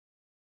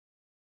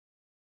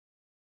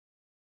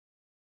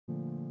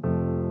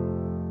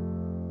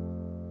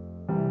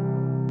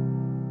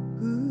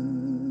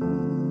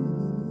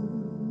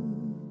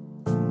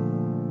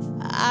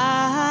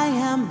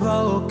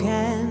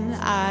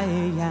I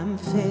am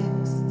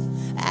fixed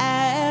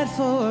and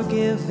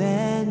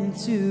forgiven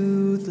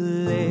to the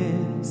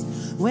lips.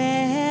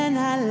 When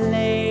I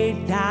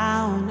lay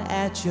down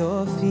at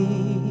your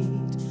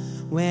feet,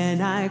 when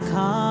I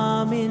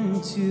come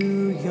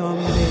into your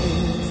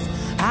midst,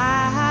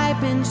 I've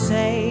been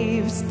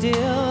saved,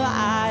 still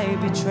I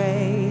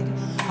betrayed.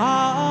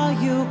 All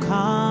you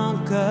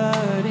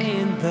conquered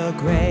in the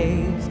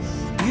grave,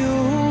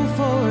 you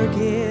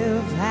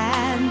forgive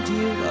and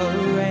you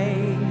erase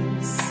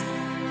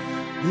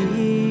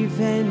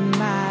even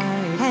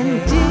my pain. And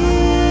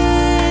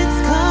it's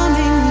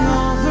coming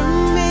over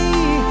me.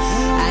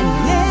 I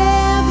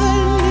never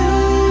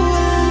knew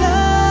a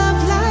love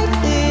like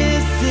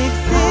this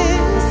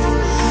exists.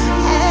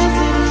 As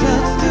it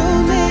flows through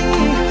me,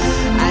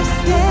 I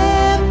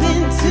step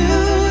into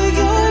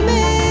your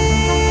midst.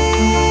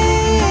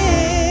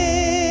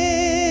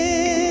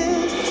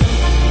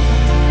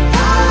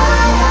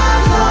 I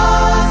have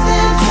lost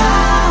and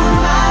found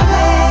my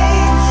way.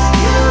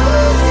 You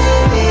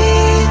see me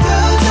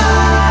through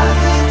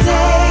darker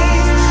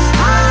days.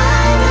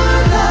 I know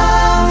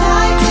love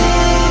like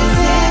this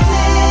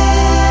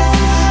exists.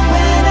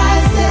 When I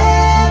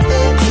step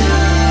into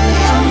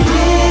your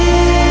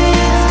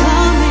midst,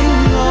 coming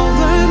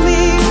over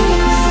me.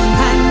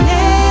 I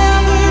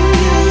never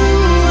knew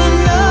a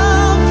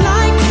love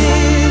like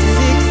this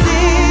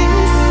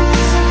exists.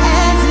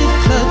 As it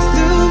flows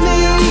through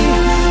me,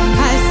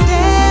 I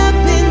step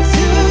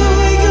into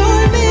your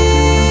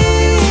midst.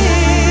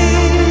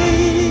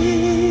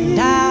 And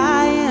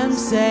I am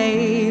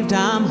saved,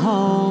 I'm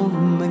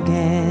home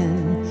again.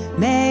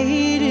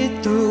 Made it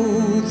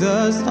through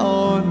the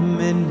storm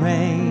and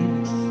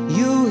rain.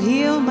 You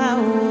heal my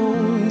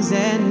wounds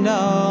and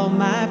all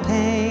my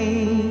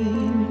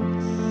pain.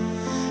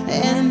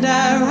 And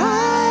I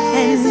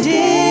rise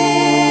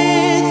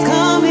again. It's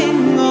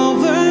coming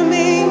over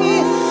me.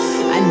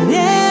 I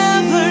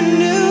never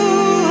knew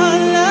a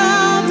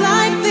love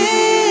like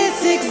this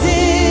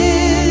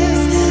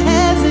exists.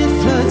 As it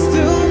floods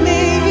through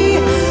me,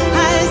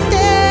 I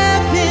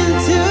step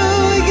into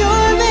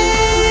your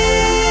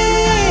midst.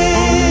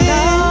 And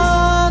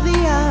all the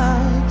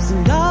ups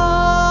and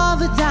all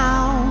the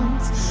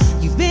downs,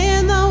 you've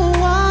been the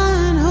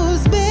one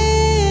who's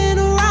been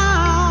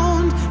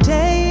around.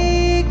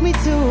 Take me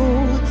to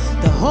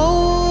the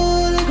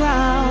Holy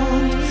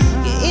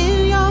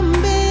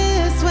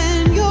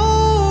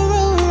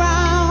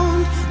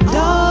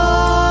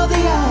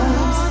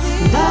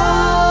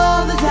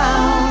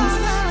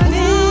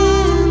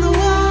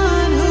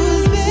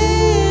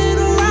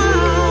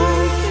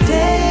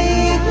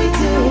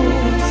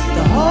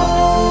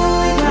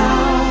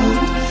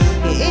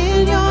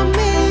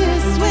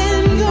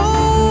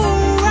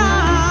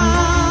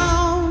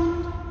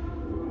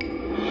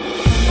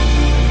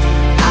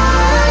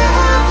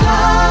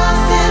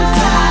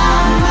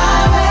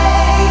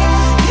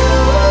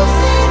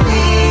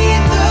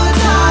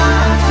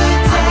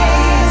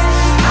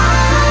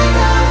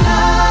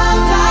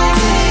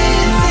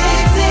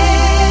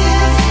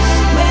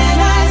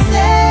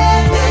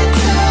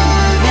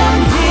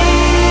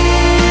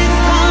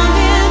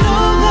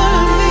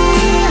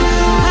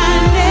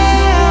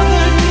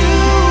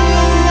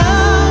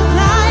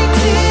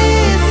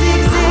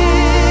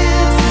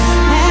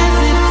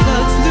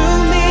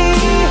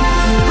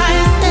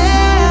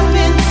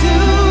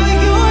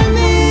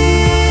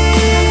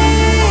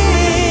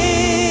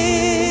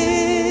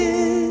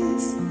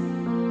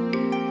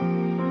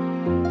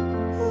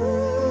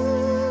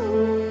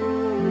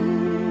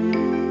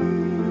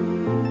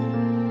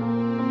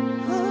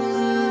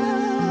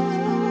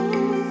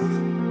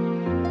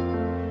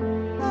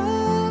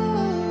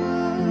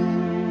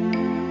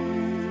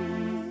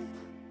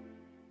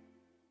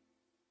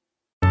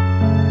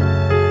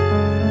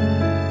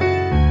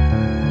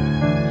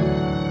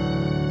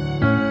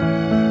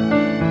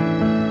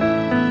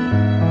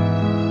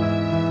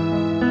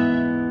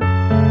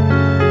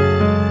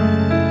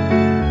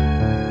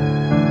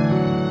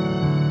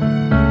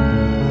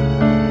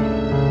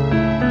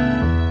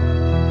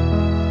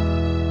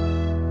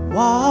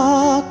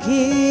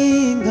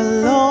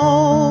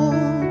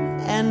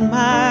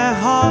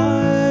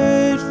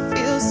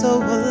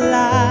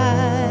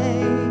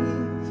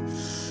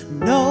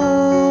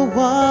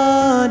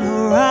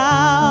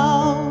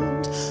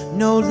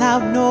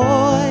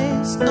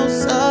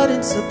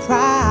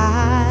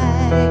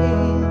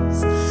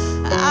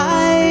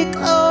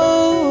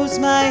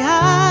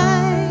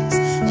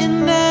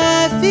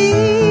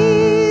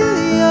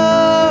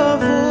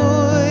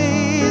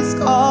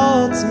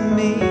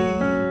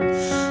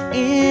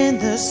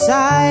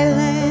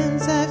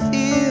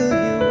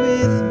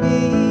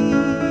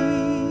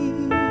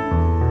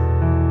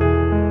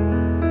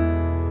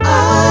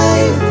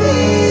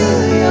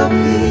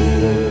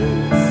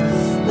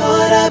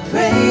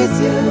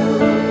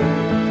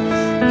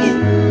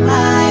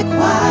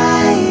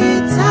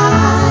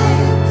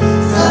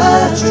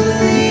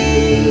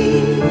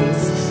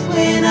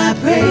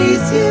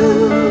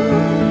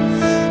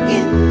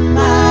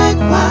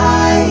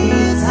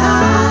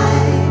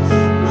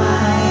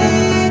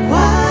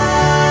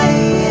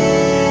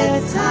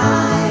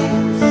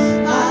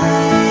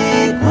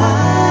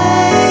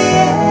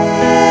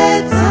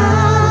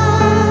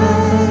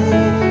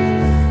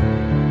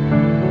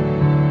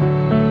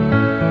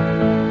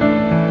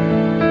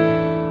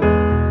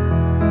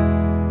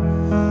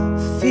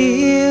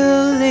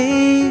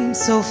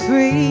so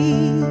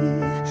free,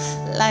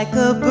 like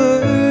a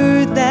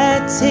bird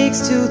that takes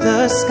to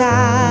the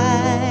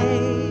sky,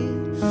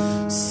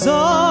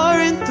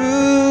 soaring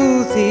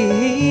through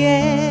the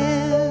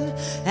air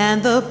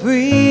and the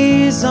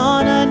breeze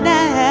on a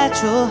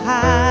natural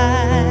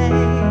high.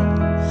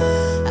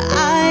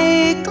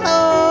 I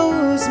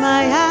close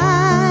my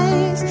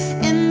eyes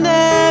and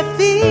I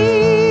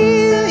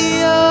feel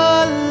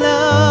your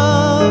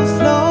love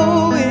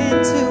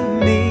flowing to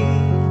me.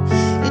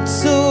 It's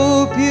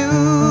so beautiful.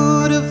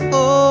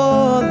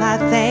 I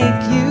thank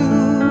you.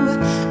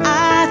 I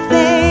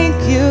thank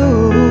you.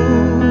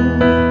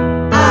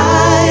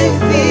 I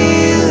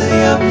feel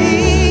your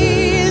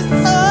peace.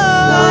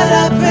 Lord,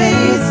 I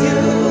praise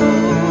you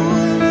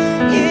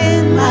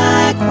in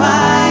my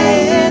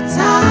quiet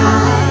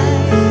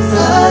time.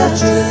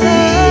 Such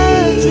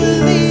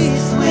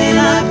release when I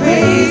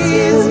praise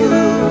you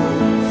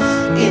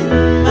in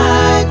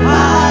my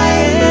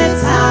quiet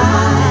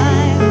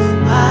time.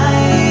 My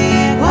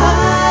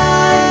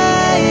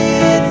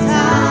quiet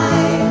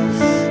time.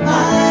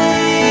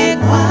 My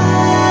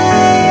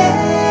quiet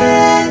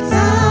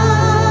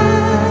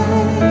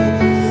time.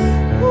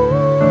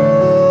 Ooh.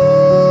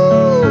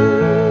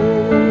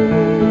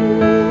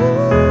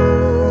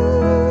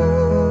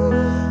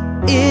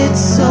 It's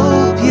so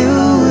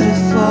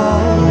beautiful.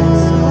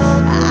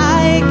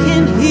 I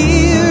can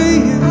hear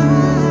you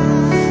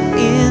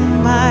in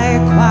my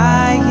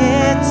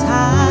quiet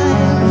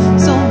time.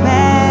 So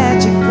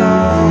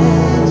magical.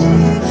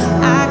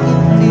 I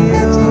can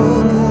feel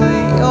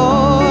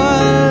your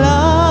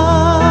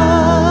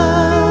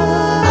love.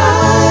 I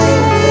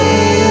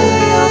feel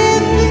your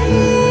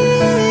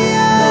peace.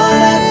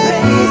 Lord, I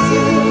praise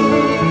you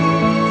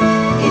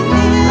in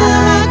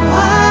my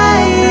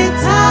quiet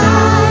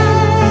time.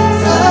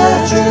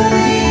 Such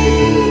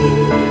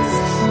release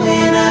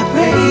when I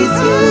praise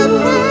you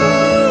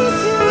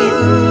in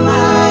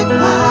my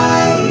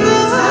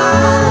quiet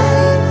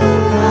time.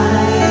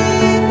 My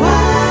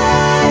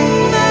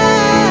quiet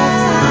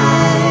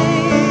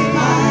time.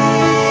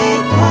 My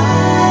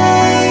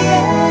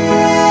quiet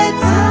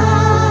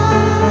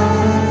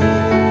time.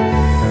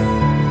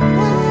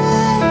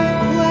 My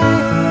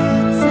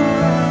quiet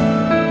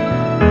time.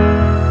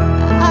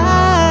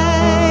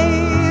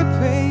 I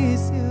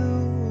praise you.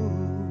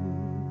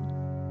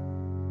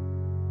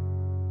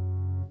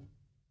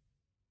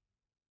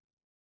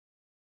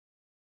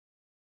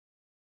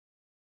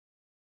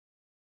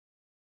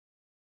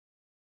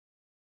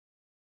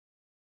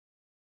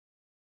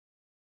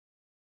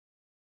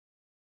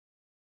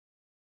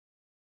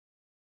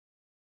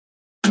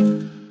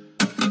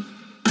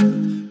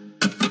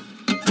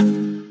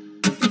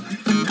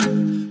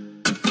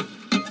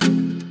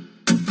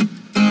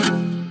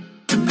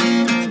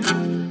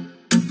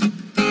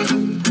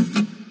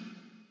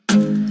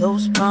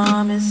 Those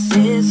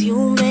promises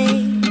you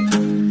made,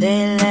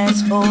 they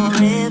last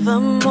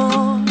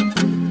forevermore.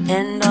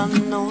 And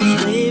on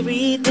those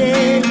weary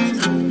days,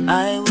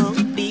 I will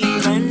be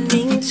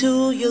running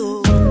to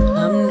you.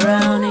 I'm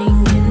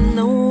drowning in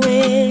the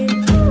wave.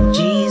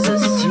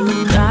 Jesus, you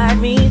guide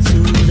me to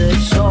the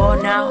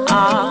shore. Now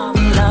I'm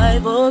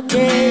alive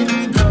again.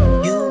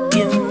 You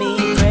give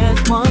me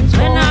breath once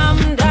more. When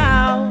I'm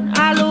down,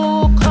 I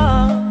look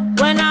up.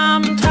 When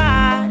I'm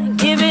tired,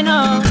 giving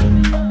up,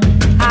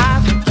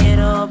 I forget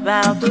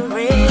about the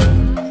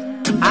rain.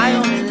 I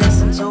only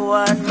listen to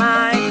what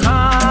my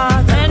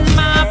father and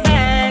my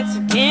back's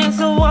against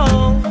the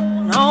wall.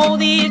 And all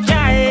these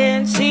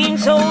giants seem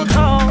so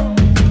tall.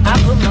 I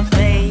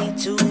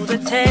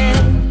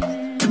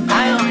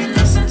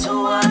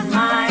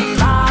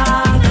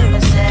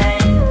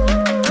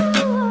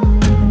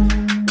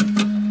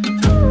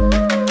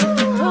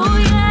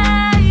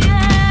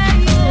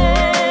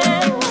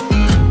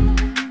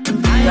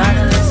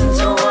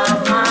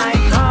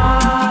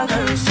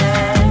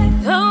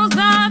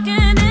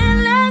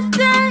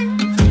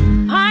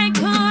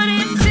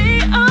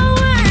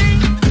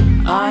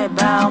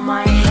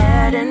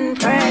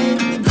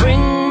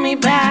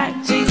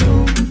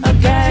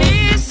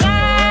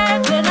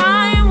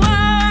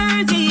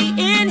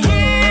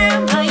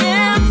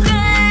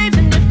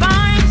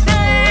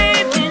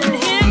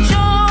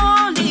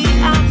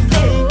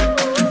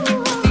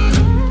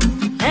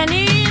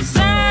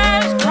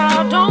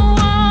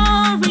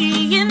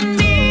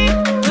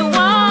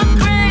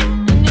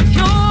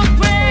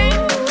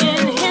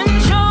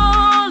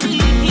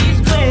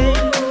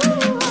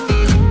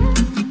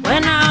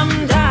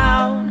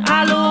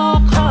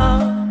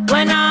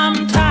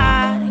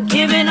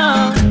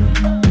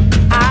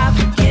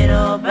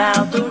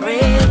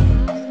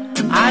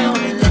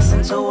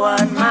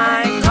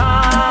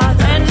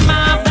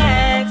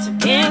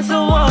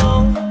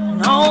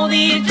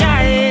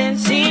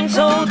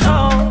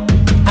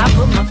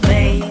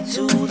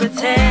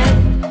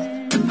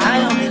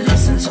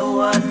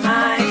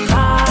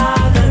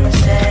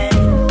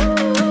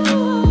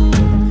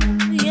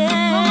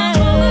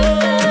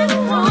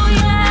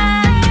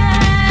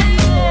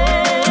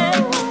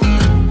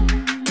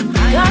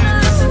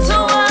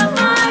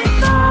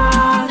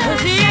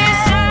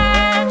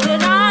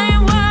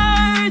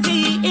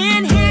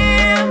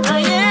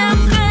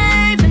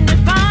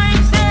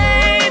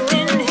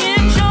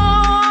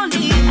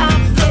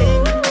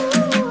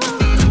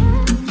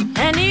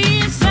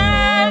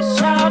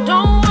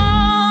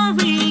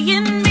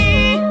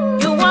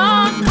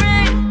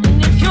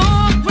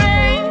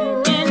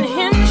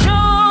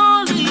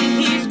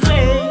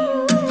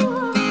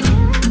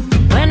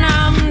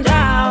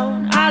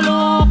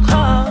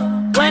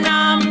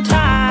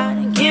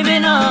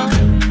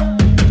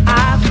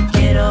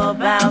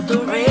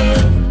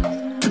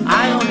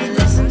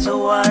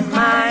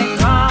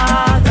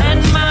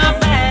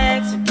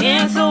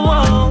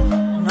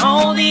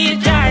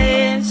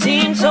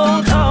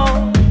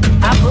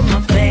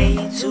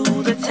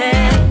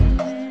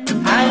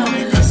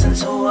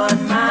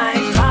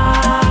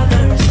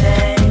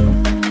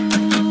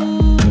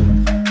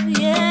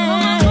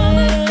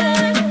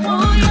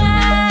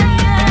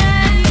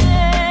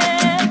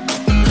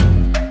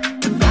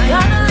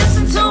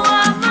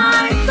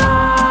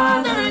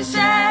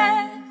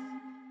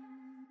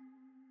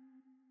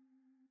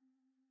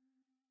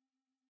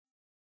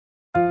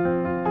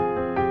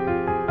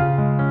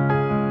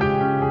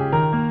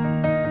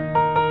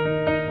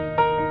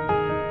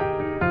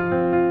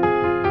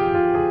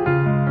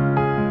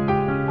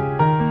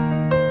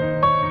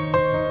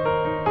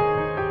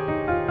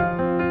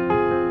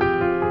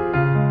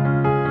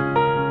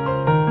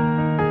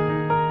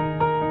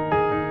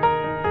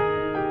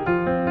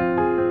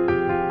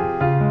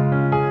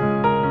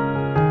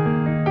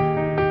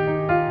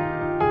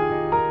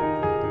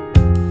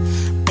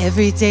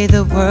Every day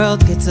the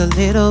world gets a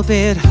little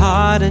bit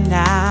harder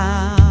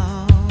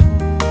now,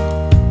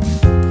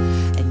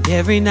 and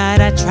every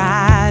night I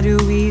try to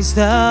ease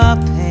the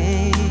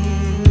pain,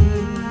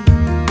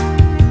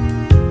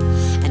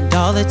 and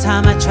all the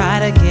time I try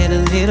to get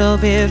a little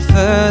bit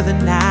further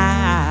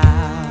now,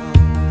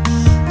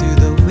 through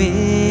the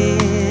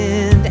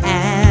wind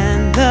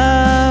and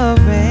the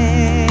rain.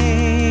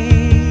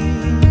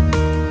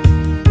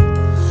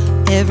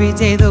 Every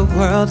day the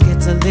world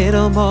gets a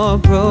little more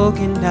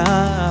broken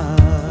up.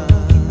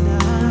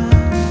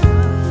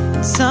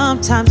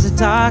 Sometimes the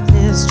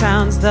darkness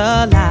drowns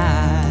the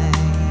light,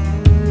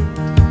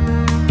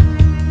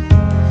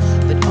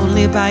 but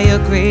only by your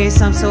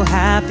grace I'm so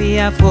happy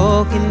I've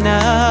woken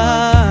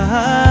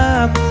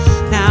up.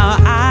 Now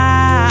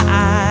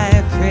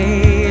I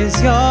praise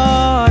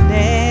your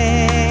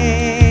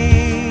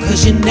name,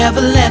 'cause you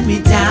never let me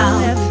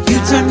down. You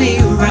turned me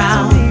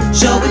around,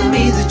 showing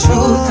me the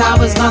truth. I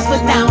was lost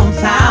but now I'm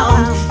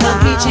found. Help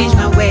me change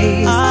my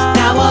ways.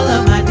 Now all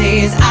of my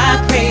days I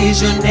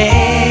praise your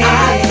name.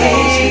 I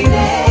praise your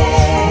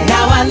name.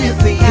 Now I live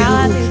for you.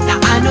 Now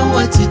I know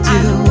what to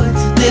do.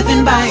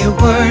 Living by your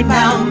word.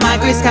 Now my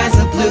gray skies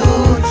are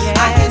blue.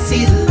 I can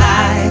see the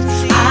light.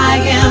 I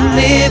am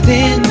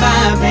living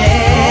my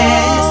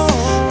best,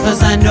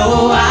 'cause I know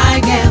I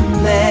am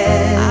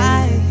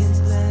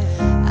blessed.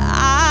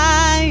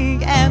 I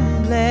am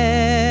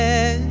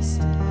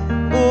blessed.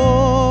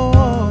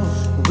 Oh,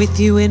 with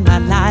you in my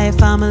life,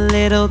 I'm a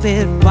little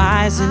bit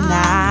wiser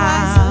now.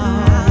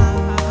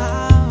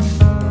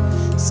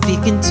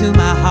 Speaking to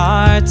my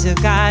heart to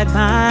guide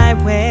my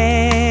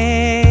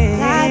way.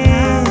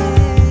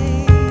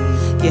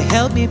 You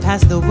help me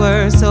pass the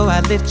word, so I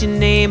lift your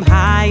name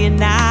higher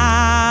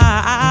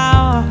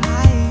now.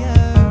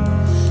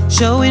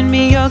 Showing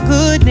me your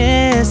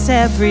goodness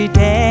every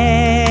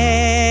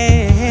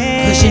day.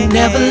 'Cause you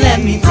never let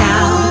me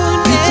down.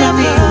 You turn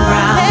me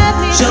around,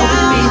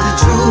 showing me the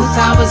truth.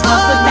 I was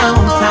lost but now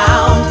I'm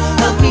found.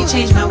 Help me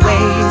change my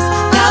ways.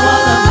 Now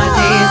all of my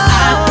days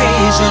I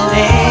praise your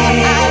name.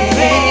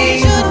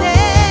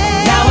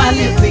 Now I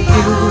live for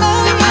you.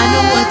 Now I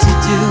know what to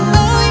do.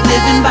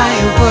 Living by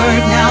your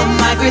word. Now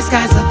my gray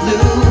skies are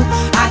blue.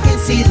 I can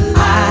see the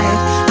light.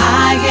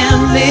 I am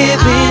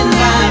living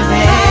my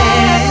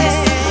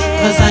best,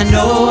 'cause I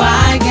know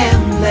I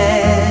am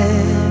blessed.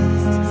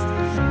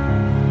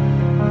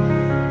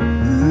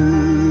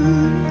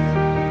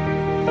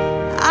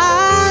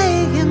 I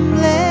am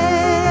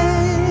blessed.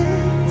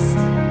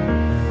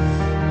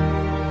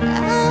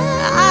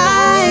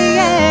 I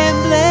am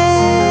blessed.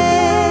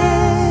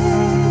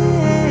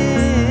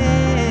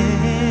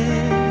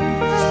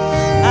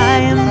 I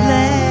am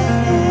blessed.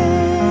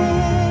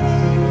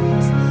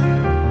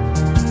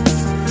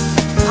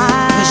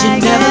 'Cause you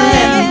never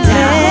let me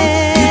down.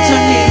 You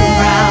turned me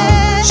around,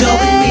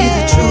 showing me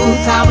the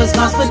truth. I was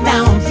lost but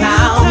now I'm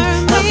found.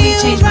 Help me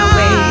change my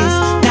ways.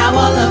 Now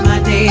all of my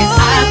days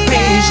I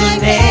praise your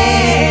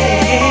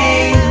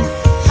name.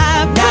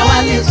 Now I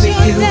live for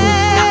you.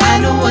 Now I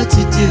know what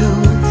to do.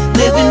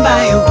 Living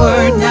by your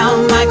word. Now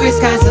my gray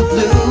skies are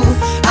blue.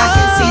 I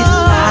can see the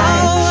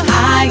light.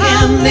 I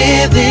am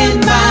living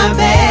my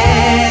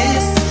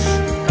best,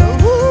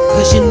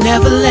 'cause you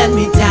never let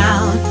me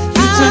down.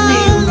 You turned me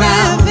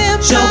around,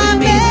 showing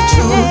me the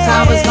truth.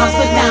 I was lost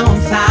but now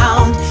I'm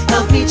found.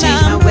 Help me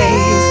change my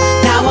ways.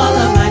 Now all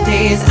of my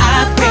days I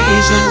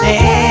praise your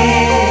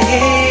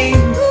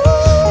name.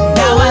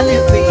 Now I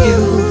live for you.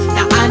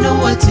 Now I know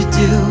what to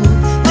do.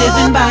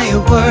 Living by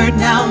your word.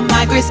 Now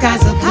my gray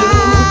skies are blue.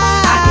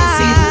 I can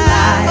see the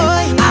light.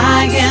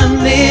 I am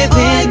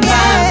living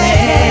my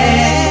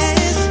best,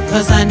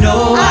 'cause I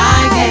know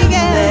I am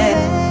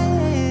blessed.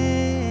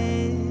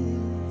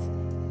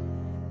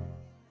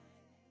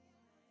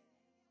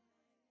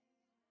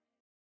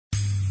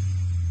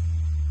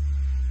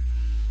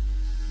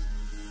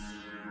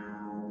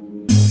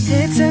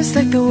 It seems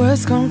like the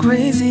world's gone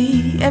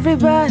crazy.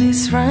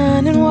 Everybody's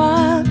running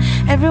wild.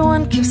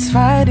 Everyone keeps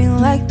fighting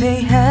like they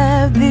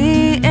have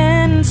the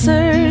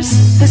answers.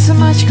 There's so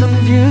much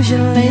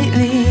confusion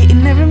lately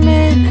in every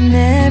man and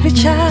every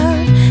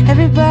child.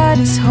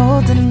 Everybody's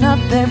holding up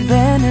their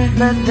banner,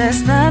 but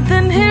there's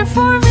nothing here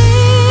for me.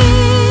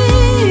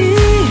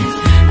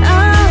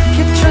 I'll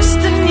keep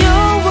trusting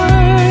your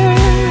word.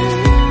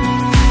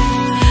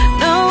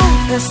 No,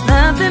 there's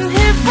nothing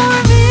here for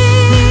me.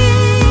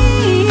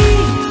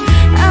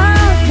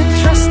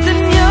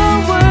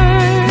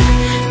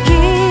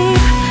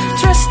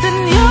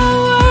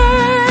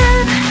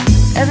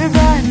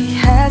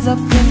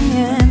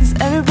 Opinions,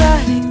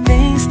 everybody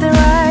thinks they're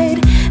right.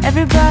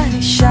 Everybody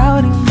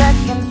shouting back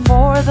and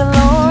forth, the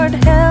Lord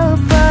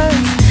help us.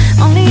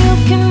 Only you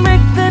can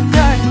break the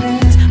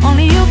darkness,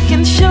 only you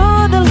can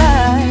show the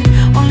light.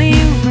 Only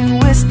you bring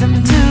wisdom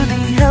to the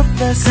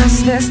helpless, 'cause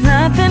there's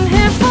nothing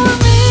here for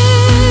me.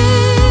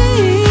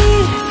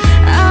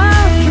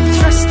 I'll keep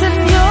trusting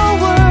your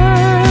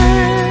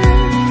word.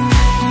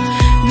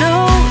 No,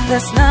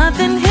 there's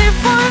nothing here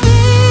for me.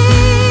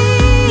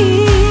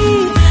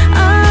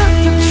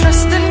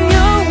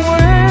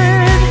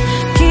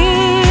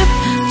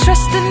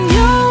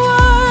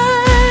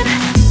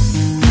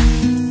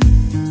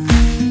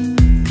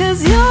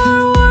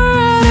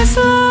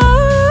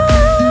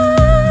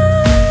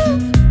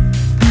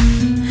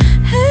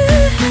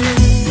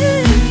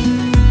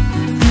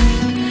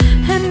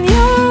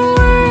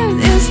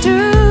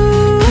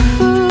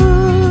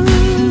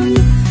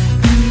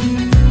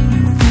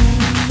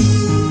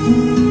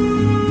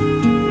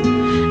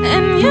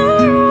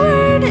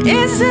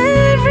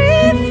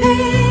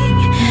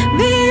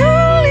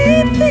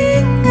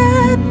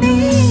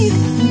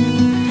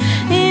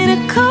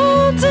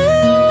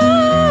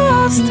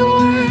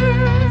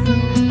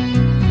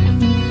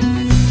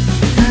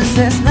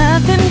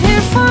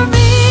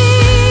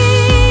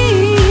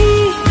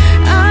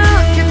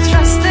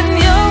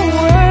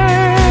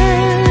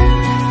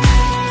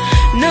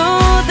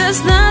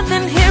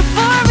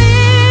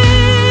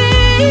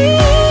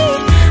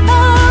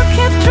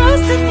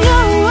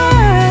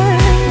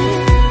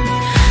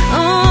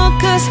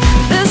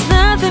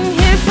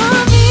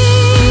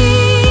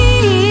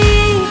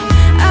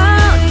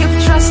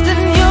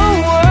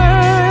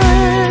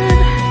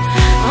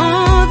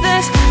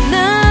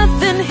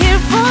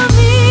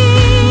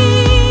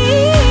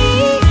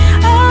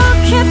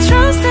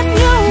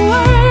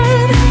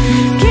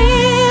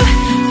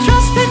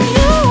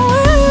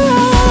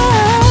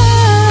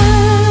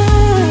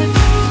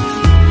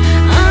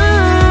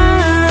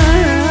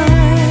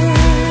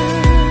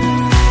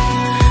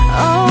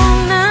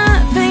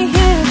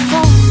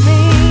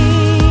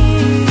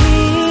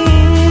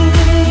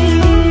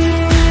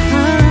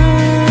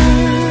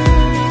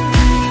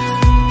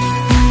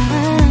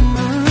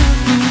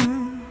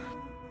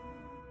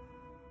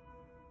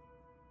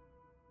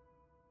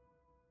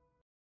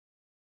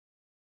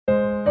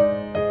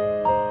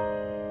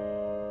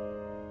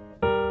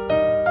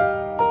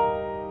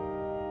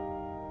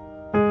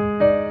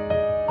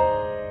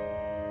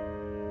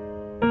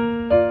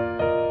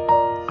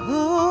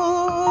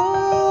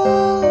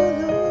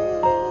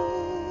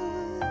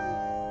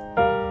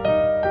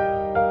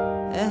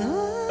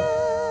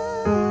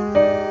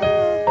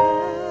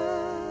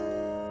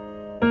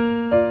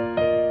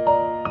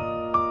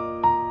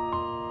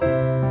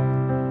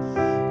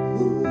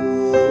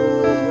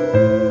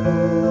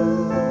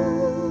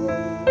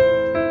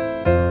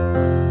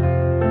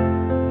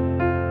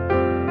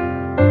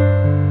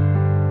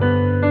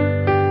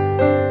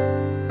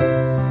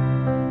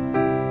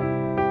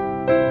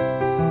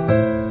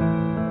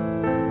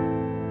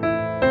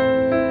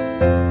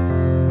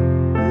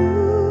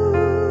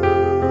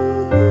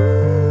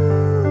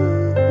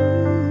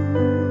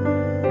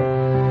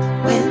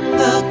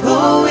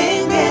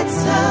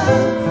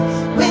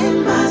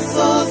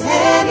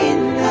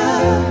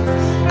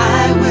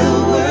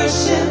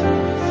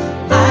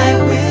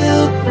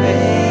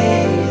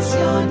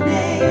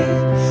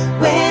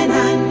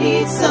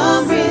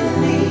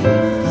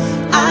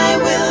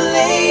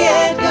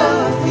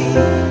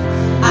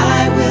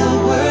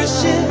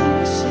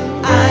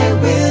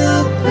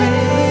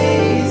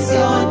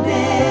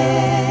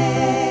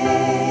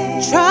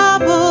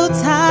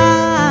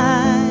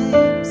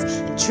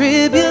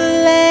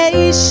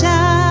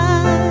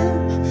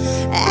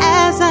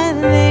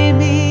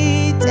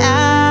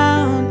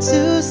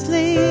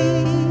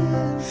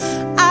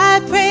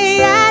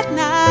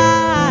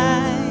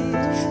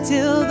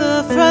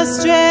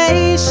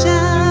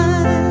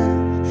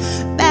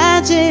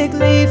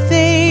 misery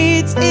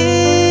fades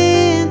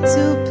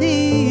into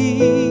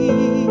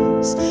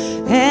peace,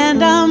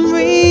 and I'm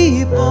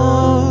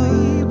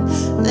reborn.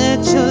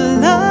 Let your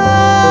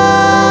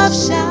love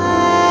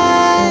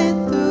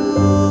shine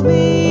through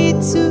me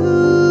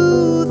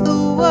to the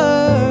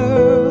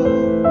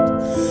world,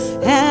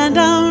 and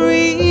I'm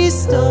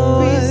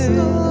restored.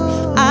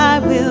 I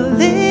will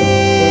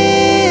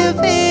live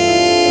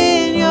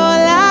in your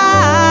light.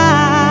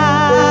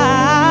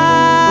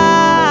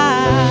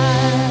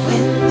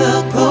 When the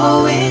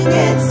going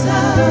gets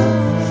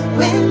tough,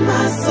 when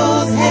my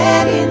soul's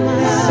had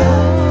enough,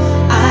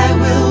 I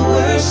will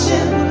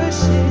worship,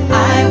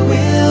 I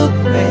will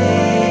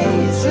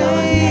praise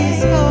your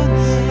name.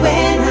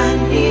 When I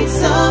need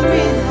some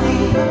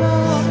relief,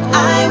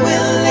 I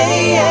will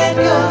lay at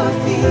your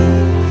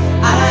feet.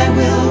 I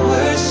will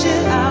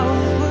worship,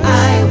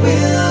 I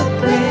will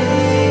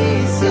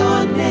praise your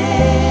name.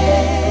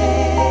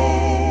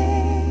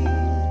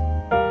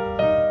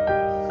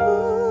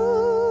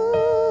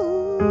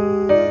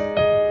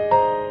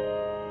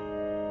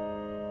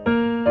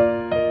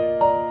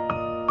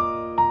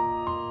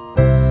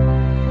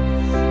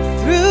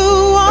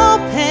 Through all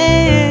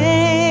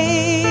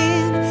pain,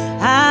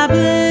 I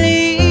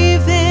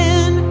believe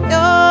in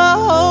your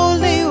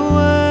holy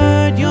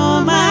word.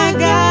 You're my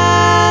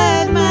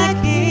God, my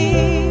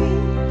King.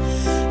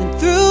 And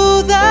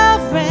through the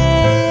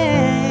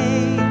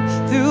rain,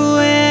 through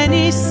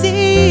any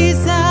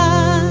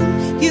season,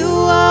 you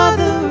are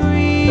the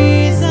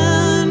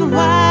reason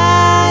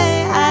why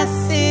I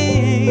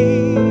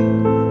sing.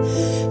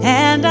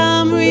 And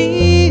I'm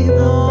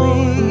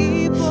reborn.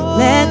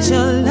 Let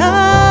your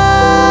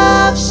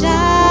love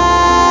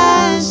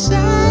shine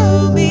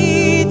through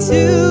me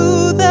to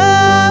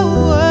the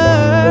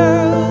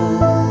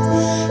world,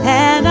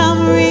 and I'm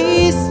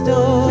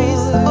restored.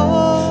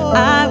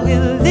 I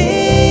will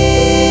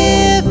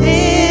live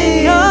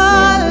in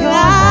your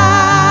light.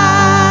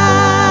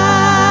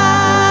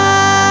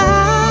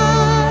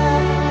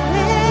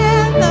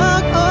 When the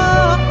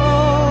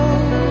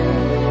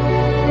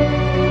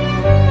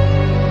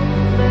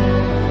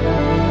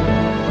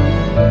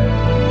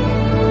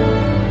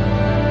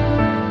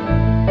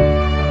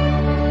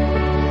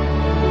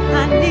I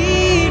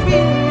need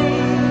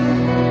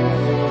relief.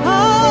 Oh,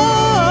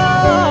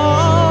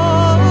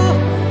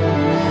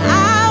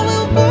 I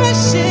will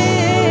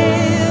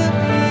worship.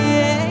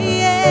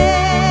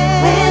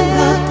 When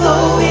the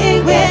going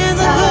gets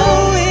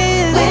tough,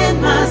 when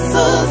my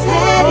soul's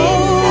had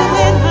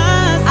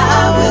enough,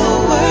 I will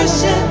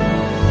worship,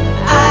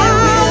 I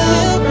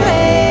will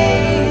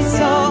praise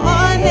your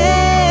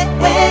name.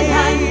 When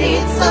I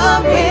need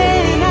some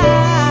relief,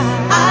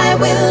 I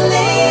will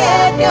lay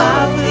at your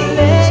feet.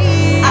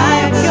 I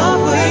will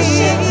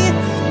worship,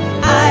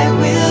 I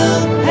will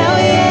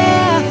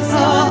praise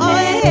your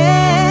name.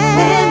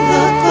 When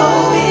the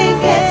going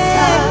gets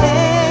tough,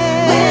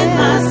 when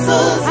my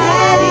soul's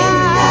had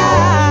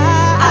enough,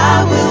 I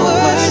will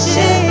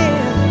worship,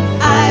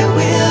 I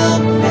will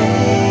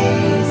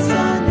praise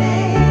your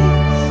name.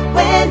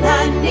 When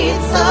I need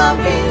some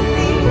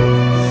relief,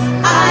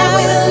 I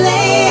will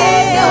lay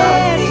at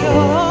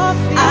your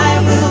feet. I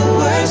will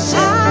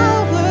worship,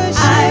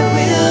 I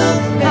will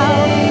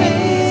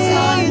praise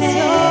your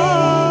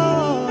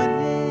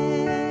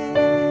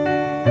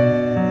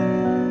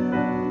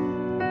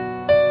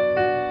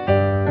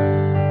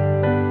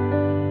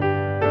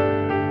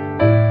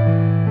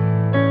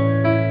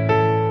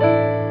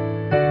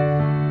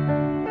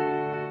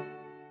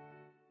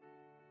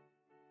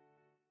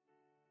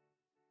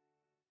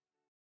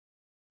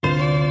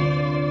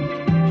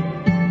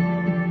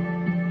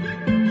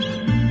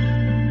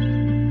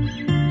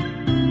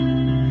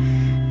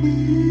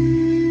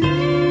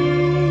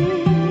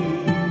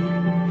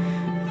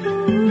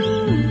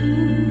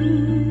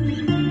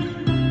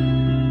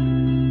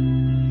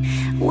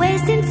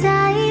Wasting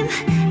time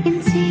in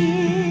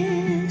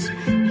tears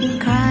and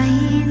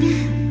crying,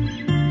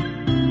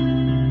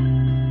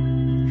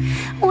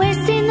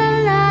 wasting our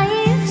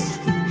lives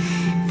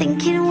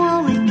thinking what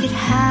we could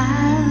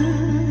have.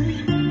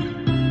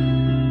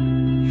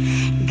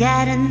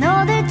 Gotta know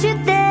that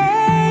you're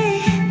there,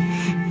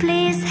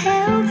 please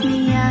help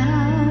me out.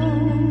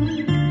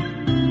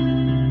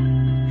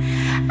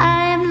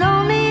 I am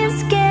lonely and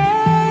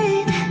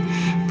scared,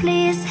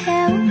 please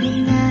help me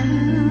now.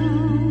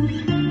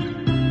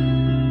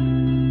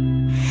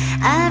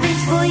 I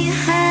reach for your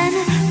hand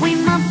with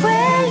my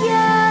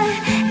prayer,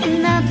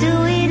 and I'll do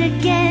it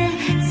again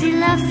till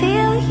I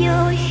feel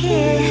you're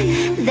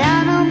here.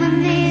 Down on my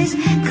knees,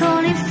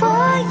 calling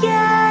for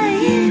you,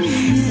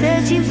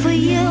 searching for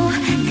you,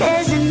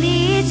 'cause I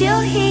need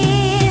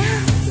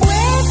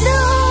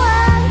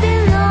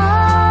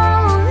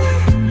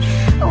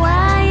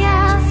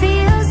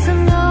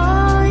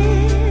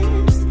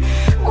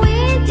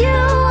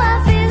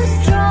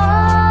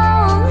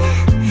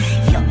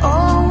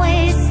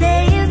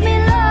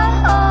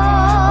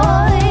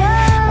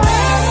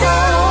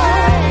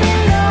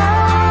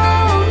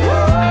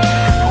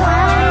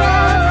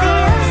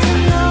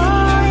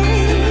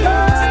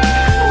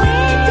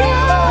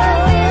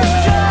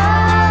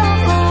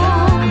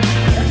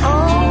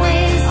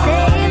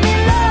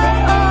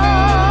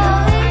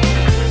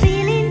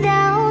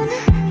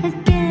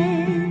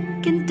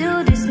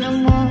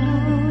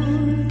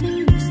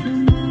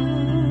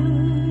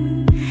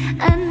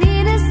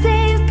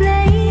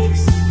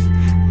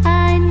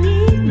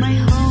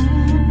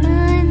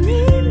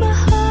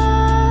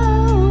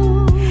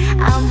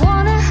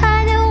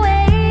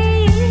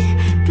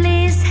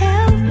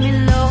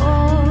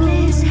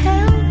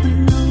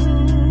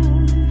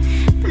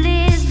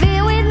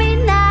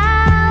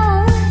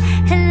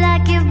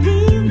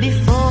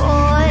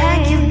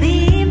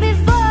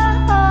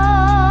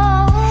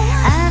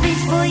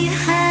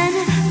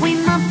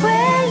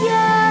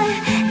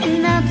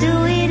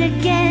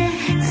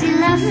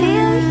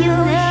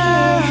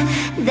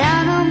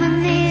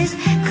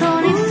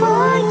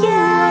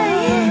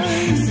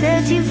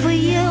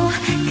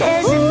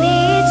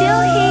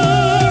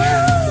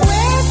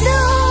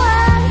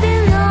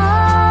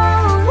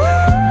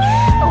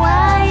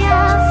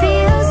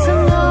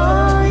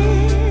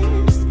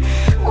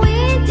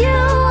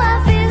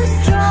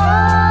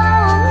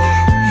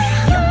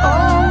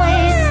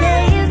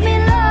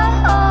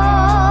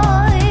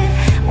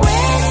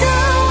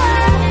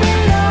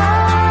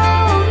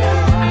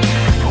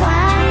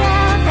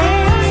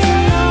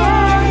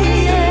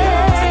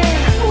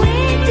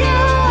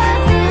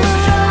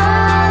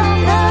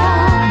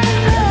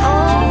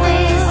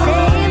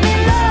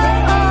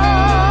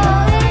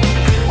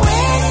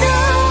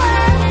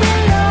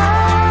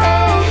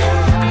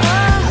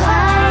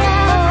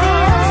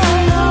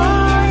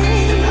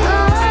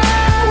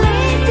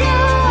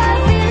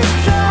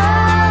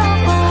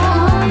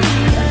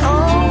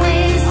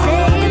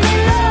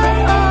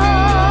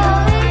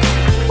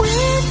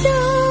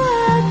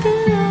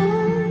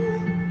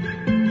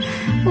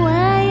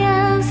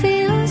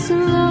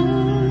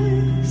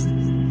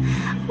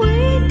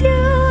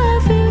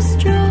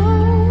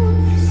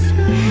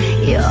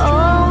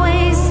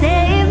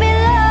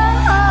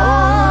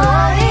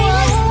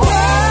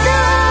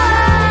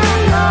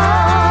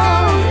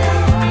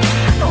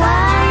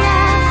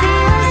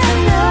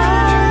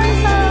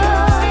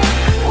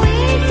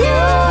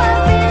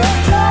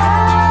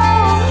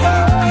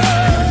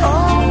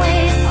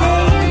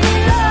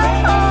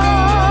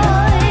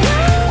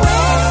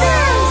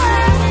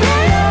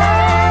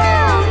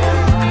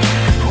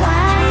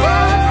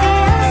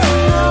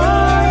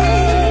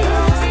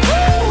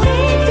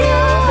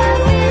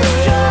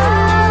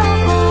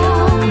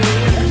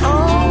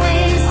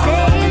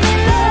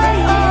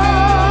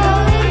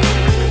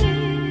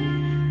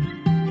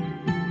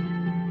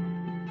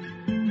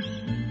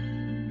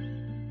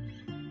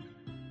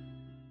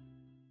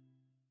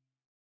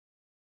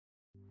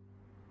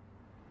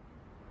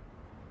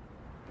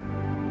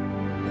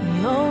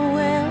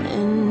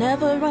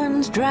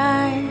runs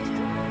dry,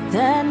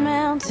 that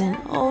mountain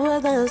over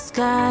the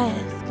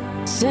skies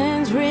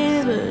sends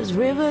rivers,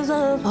 rivers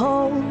of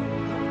hope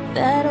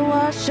that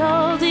wash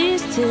all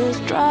these tears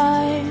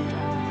dry.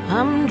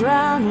 I'm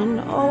drowning,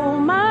 oh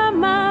my,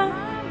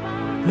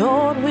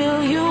 Lord,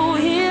 will you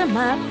hear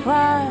my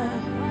cry?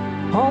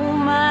 Oh,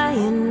 my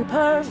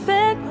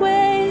imperfect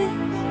ways,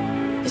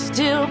 it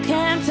still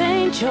can't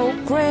taint your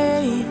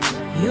grace.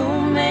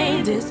 You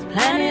made this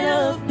planet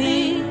of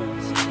peace,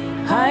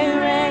 I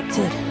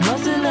erected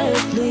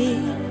mercilessly.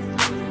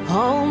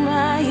 All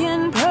my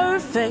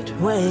imperfect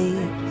ways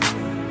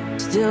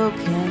still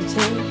can't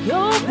take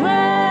your grace,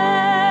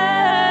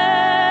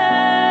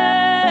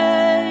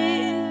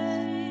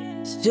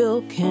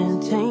 still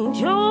can't taint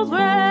your grace.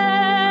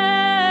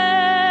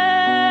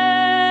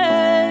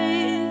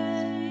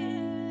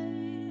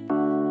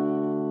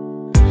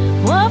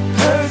 What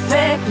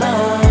perfect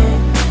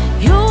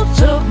love, you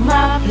took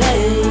my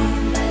place.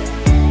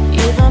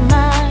 Even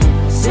my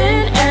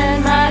sin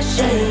and my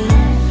shame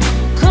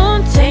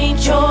couldn't taint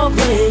your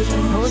grace.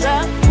 No,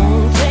 that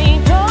won't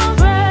taint your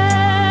grace.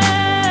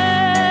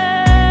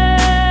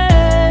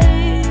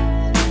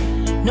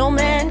 No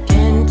man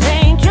can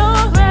taint your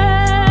grace,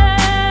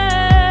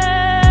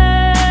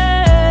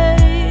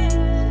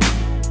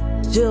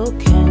 still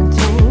can't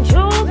taint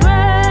your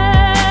grace.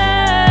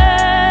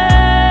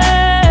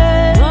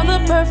 You're the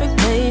perfect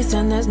place,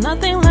 and there's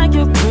nothing like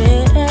your grace.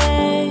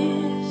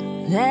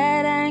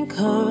 That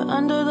anchor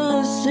under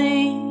the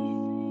sea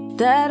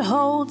that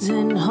holds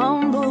and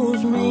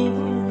humbles me.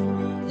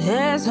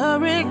 There's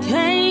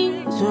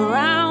hurricanes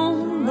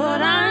around,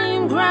 but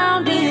I'm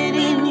grounded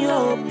in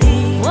your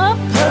peace. What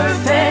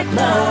perfect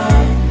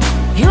love,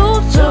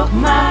 you took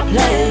my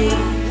place.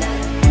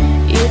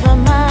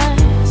 Even my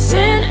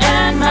sin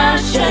and my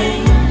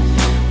shame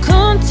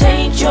couldn't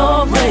taint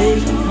your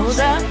grace. No,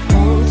 that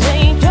won't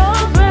taint your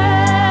grace.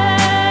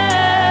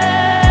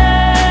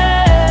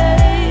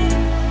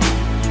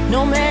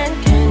 No man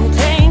can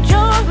taint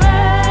your grace.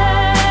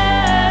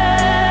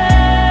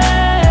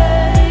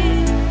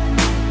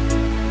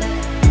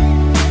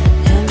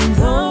 And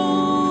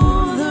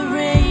though the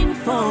rain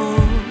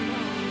falls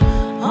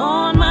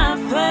on my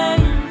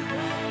face,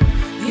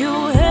 you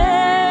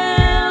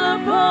held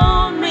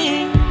upon me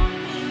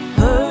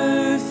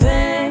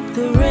perfect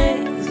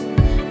grace,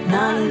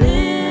 not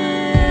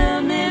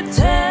limited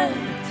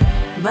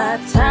by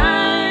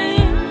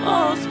time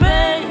or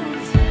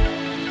space.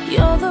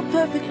 You're the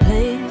perfect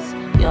place,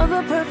 you're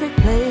the perfect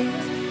place,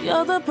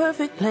 you're the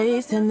perfect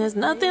place, and there's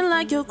nothing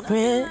like your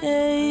grace.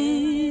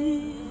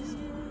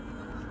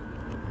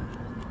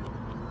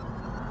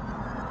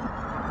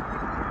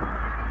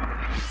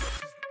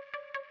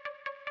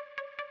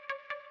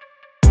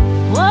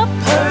 What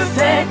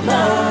perfect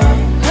love,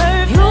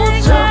 you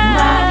took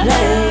my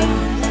place.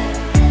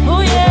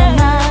 Oh yeah,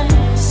 my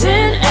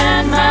sin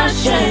and my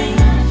shame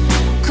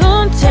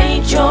couldn't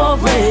taint your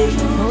grace.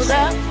 Oh,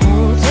 that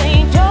won't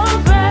taint your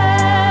grace.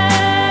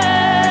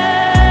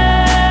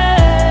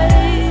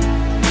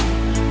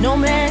 No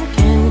man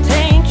can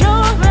taint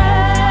your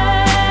grace,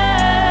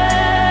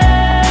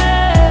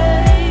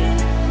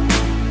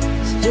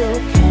 still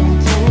can't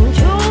taint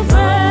your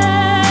grace.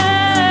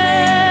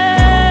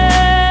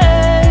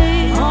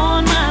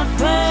 On my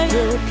face,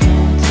 still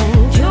can't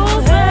taint your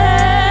grace.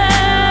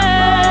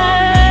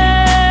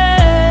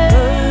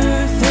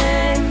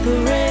 Perfect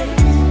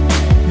grace,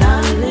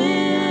 not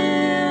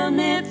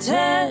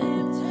limited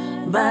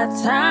by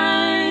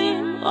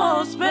time or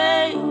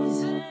space.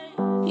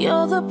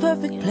 You're the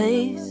perfect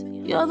place,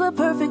 you're the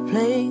perfect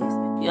place,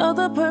 you're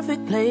the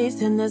perfect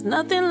place, and there's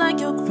nothing like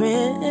your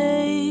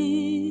grace.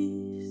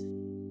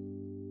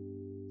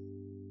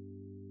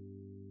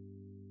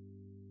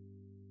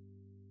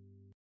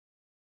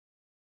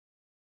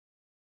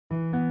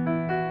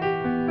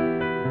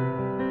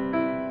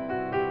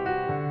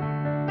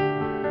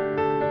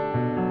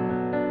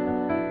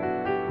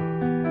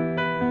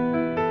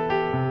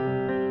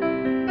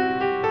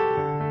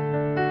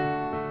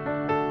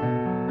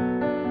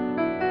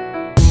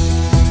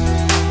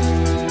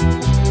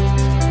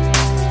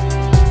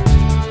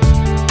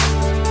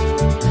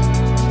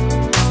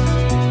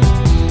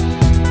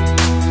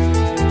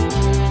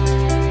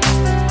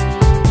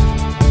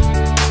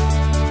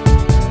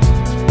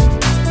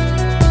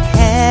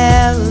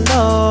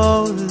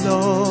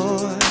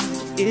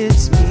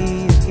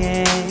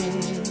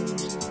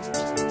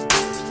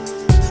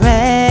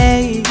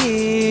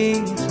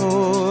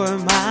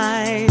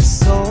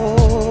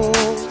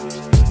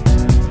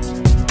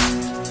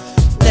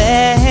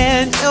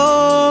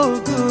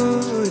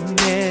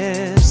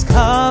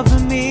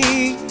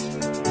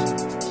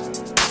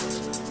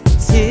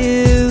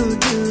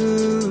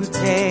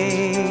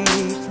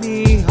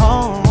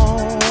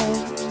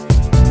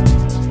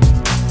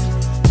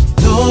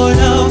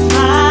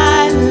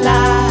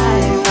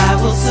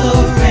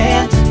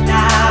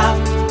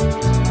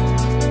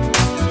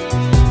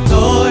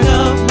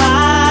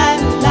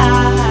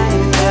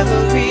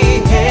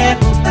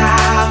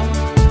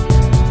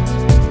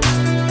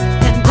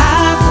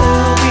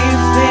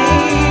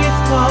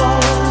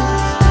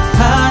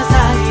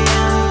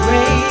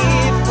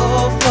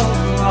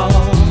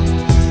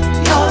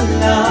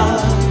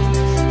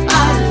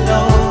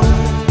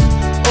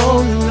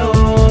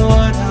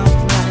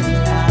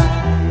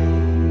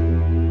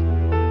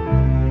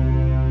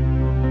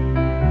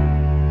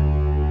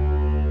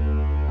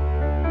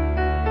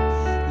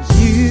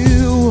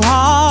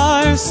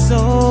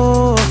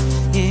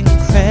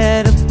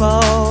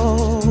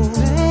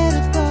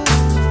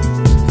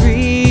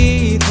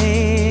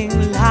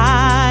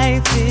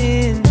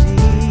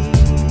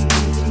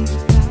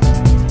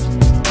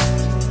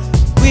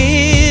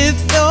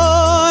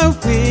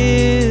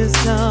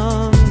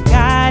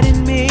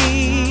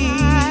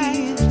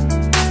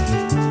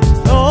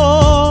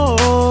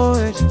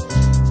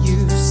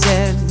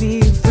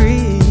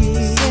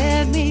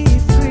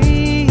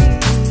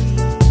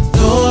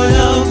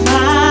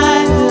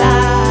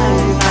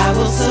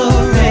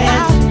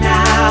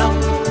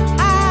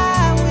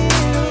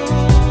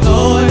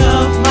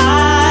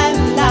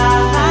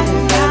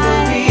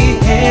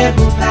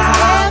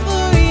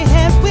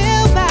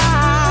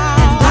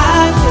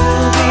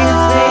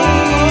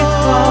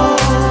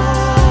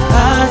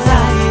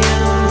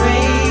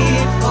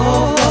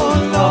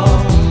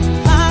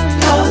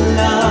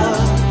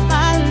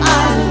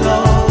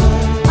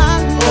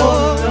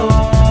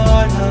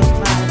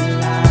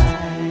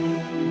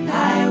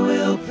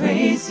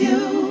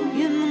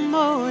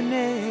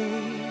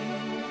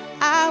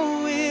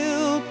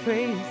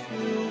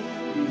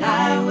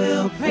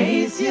 will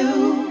praise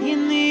you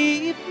in the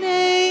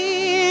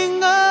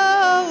evening,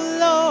 oh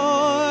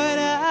Lord,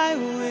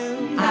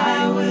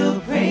 I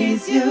will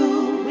praise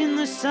you when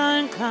the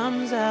sun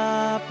comes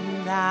up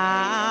and down.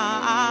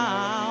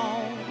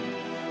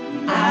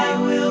 I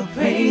will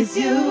praise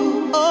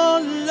you, oh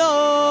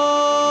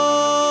Lord.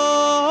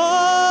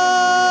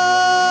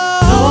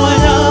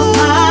 Lord of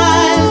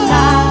my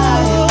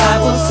life, I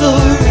will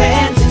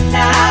surrender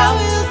now.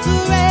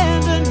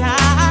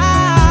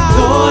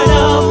 Lord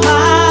of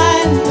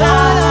my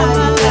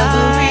life,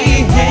 every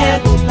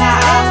head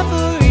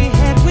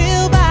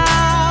will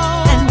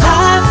bow, and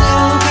I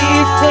will be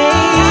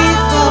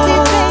faithful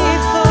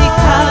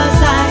because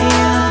I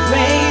am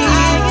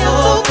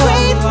grateful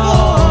for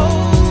all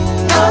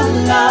your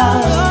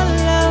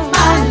love,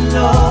 my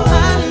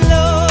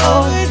Lord.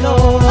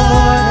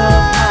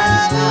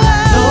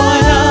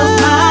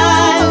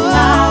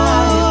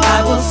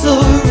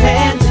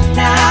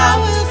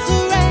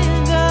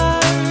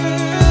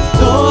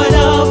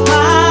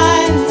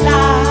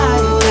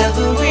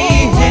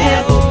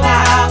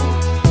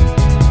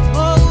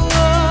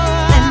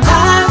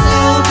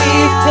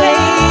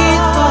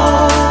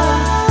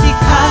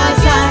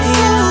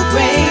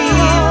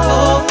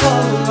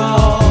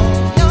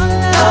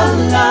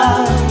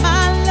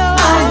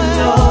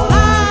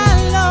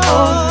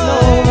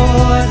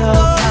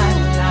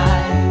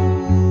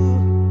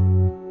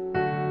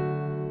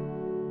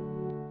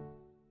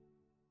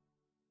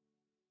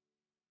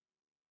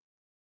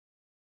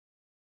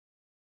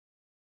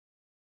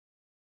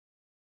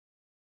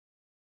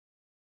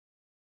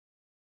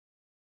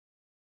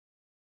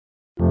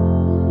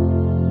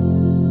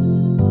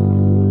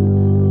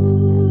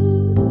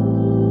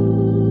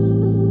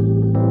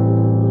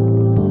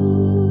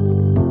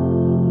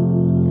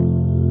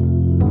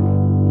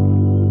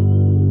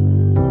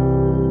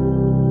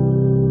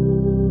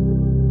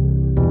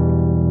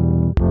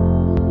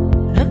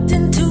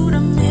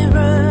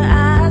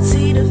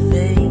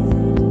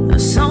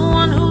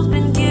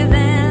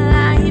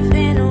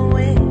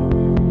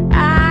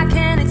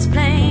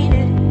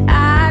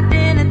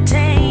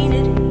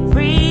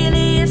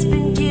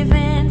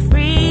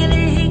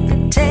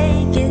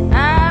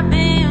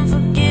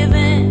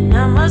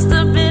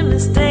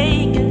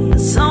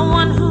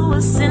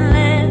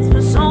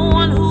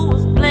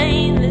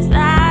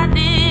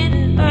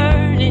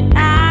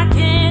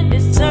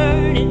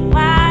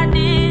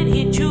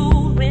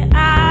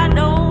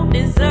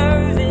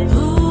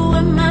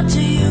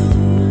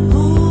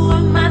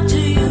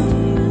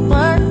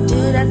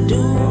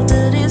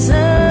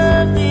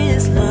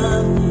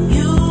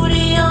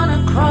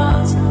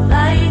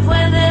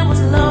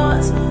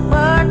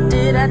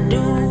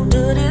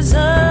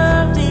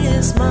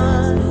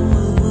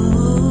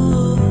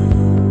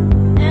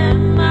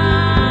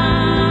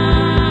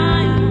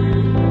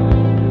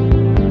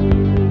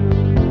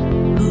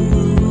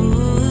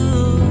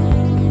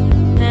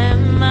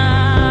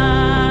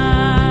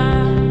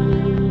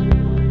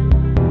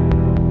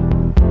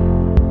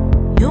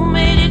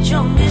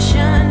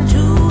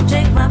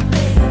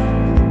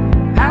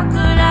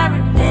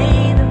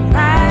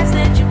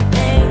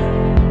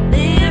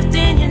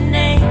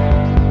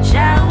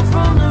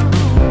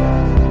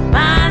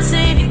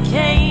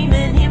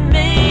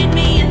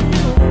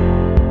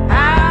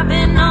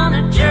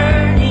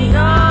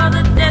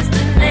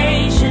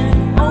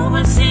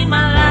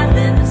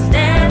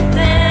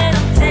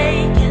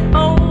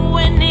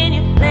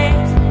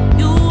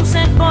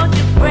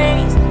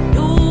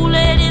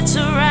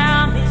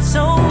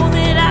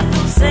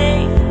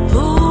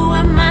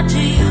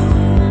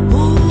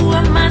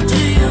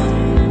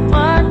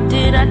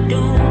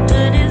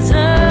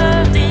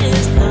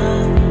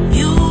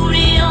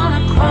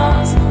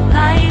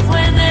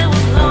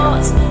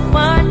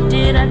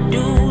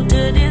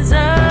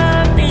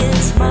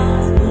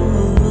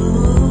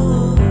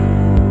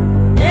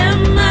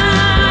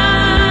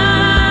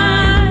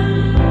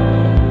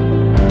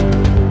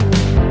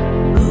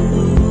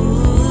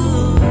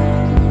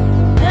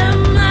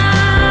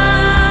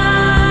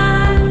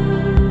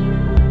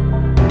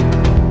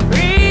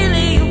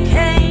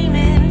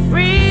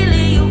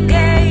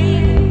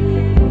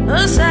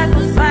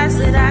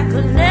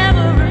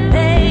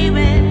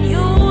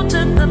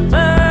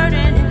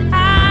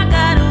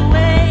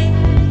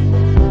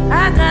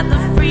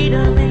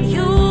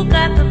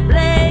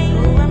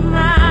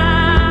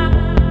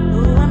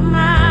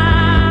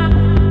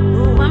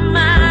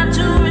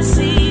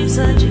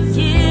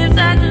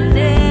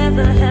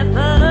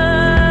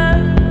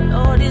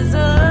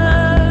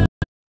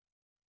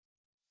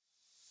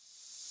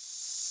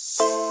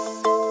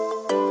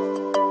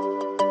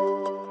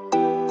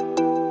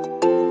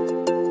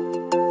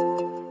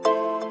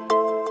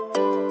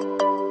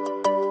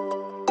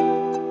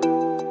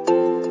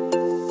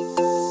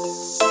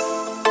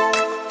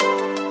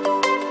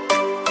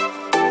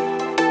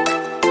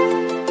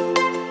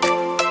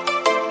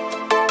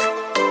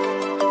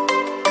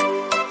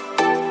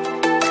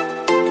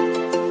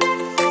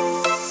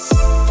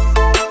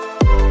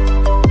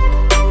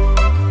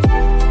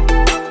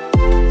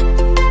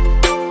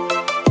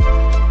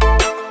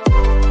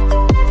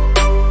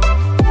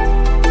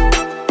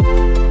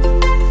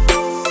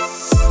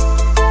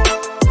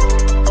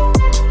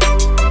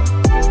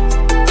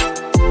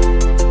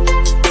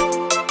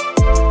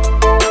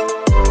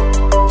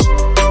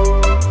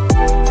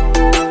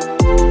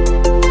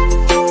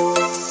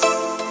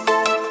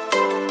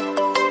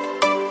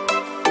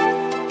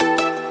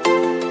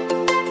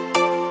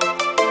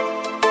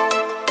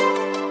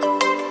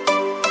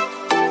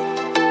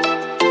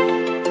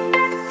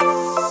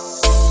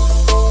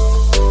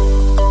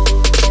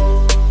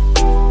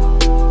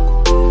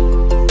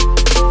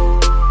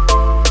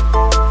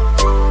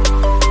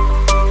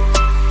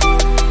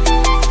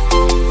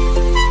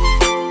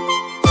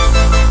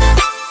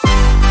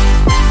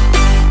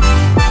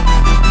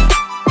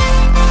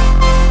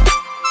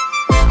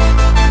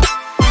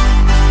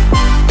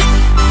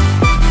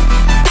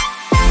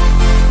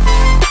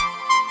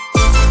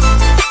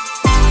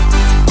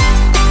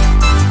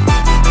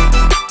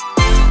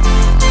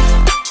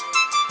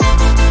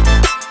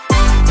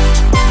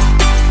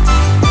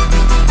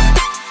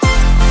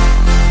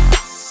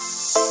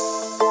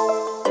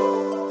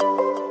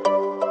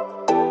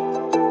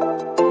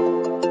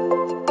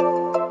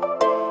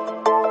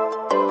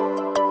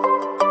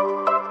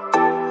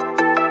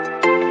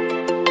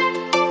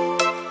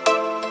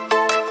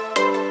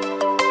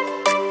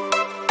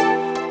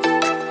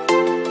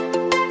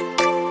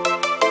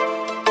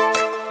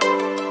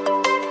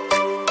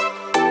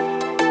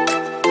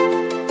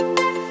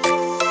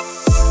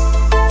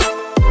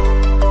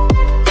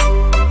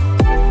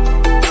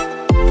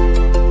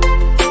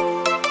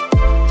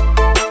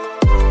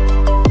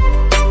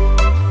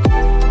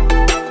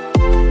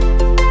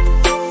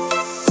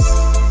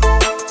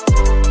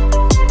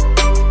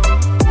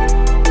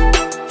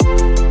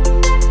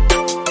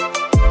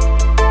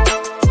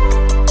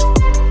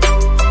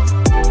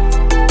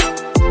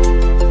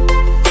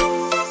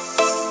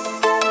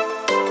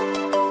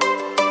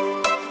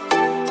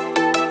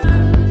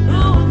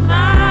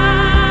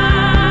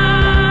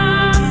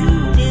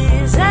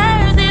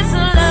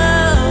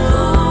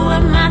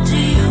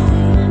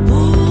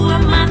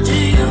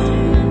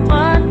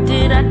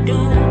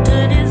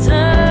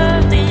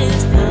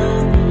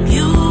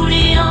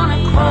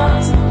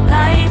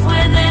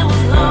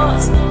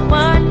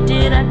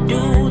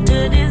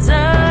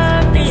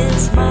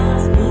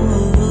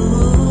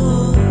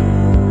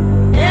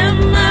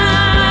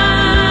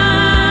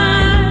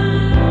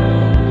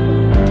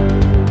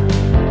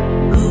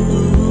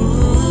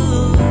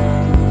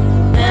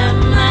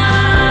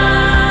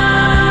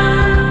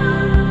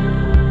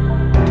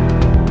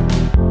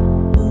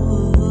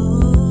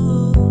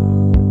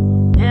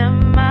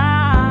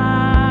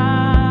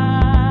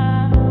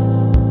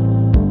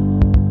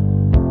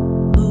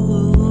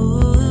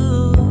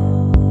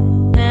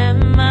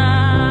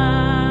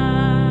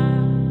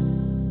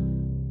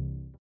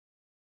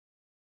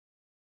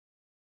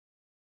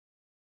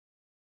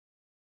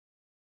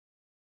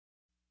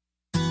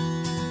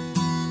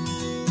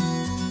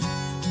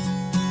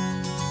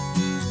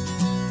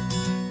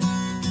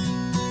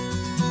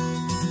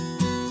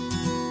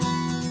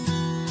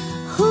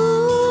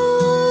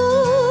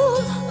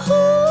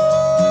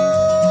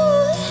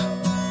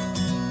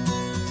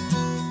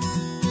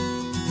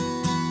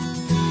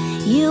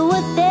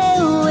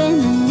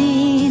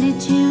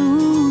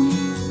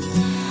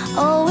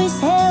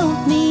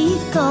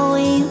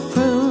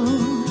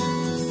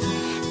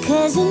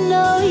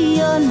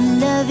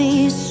 love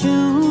is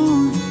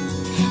true.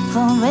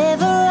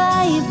 Forever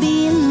I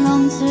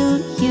belong to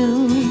you.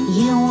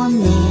 You will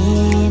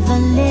never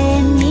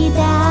let me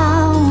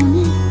down.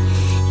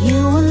 You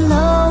will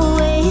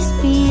always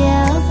be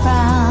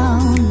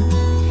around.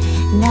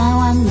 Now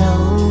I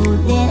know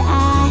that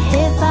I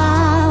have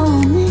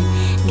found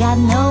God,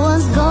 no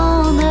one's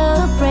gonna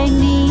break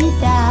me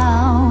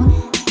down.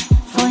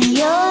 For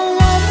your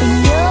love and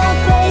your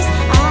grace,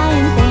 I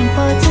am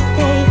thankful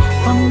today.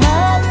 From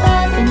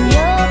above in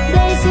your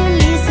place, you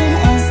listen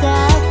as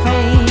I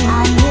pray.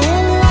 I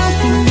am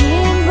locked in the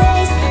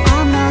embrace,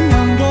 I'm no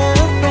longer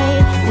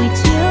afraid. With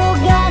you,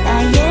 God,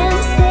 I am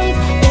safe.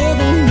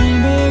 Every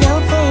minute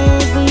of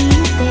every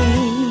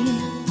day,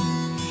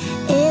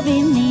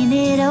 every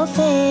minute of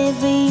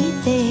every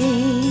day.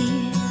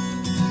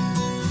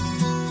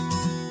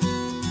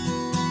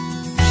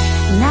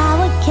 Now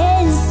I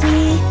can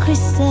see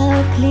crystal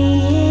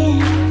clear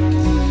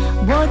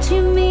what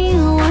you mean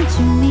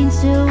to me.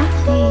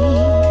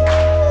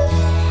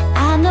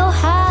 I know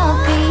how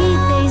big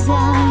days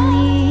are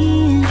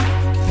near,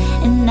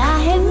 and I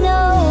have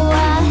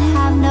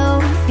no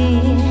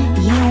fear.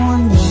 You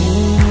will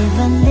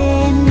never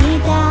let me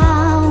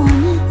down.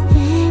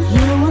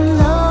 You will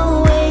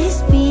always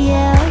be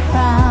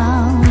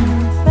around.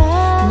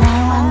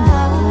 Now I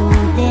know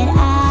that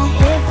I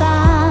have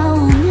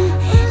found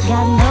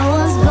God, no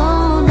one's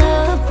gonna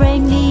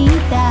break me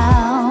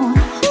down.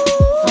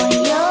 For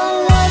your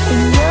love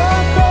and your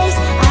grace,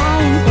 I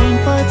am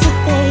thankful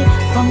today.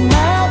 From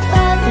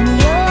above in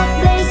your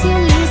place, you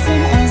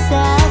listen as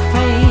I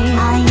pray.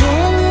 I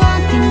am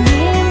locked in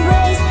the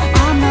embrace,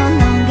 I'm no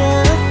longer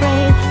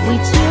afraid.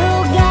 With you,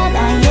 God,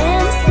 I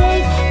am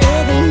safe.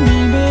 Every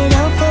minute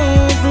of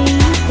every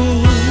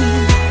day,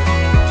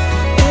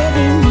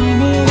 every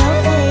minute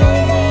of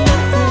every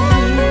day,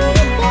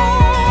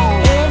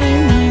 every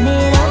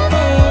minute of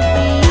every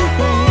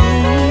day,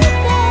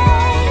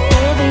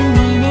 every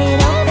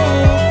minute of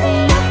every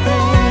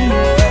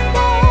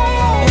day,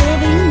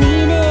 every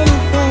minute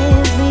of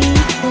every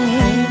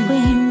day.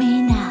 With me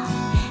now,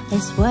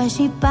 let's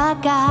worship our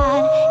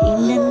God in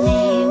the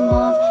name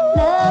of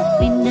love,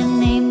 in the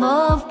name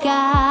of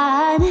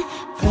God.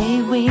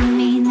 Pray with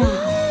me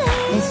now,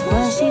 let's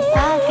worship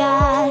our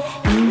God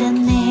in the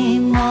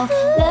name of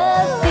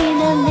love, in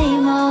the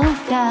name of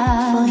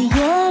God. For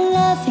your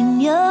love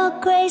and your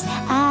grace,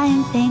 I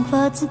am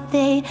thankful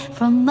today.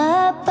 From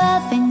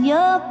above in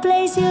your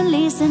place, you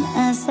listen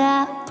as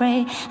I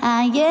pray.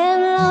 I am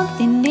locked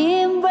in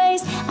the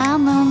embrace,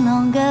 I'm no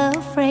longer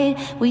afraid.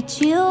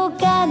 With you,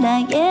 God,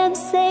 I am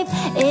safe.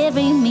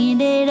 Every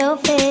minute of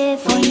it.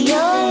 For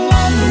your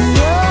love and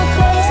your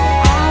grace,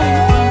 I am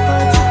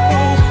thankful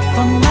today.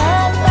 From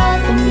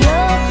above in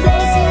your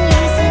place, you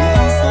listen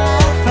as I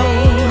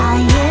pray. I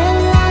am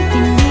locked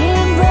in the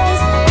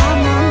embrace, I'm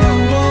no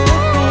longer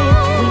afraid.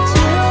 With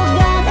you,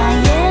 God, I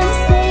am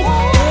safe.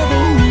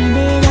 Every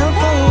minute of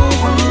it.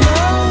 For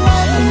your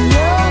love and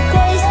your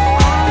grace,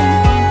 I am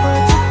thankful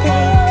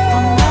today.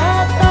 From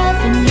above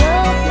in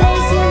your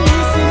place, you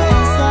listen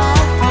as I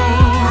pray.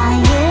 I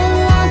am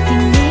locked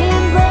in the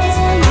embrace,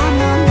 I'm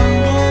no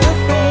longer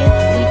afraid.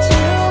 With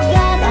you,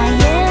 God, I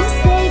am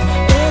safe.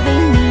 Every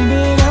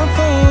minute of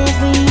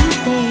every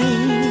day.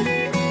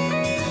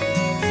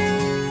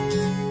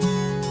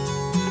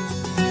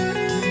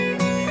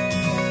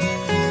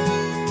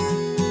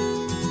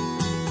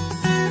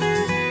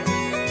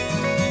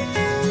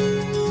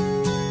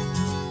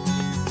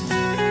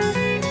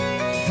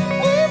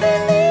 Every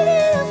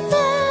minute of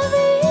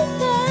every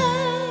day.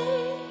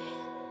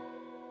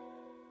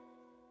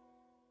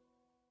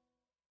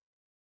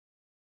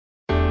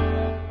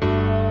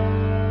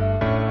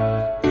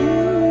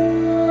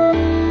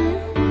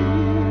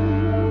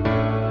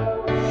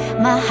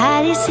 My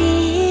heart is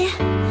here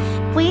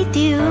with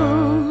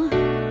you.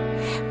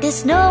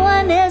 There's no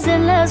one else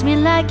that loves me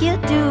like you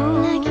do.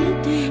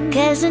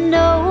 'Cause I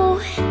know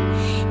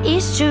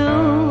it's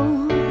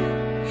true.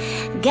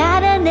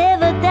 God, I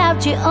never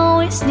doubt you,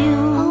 always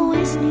knew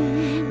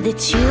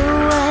that you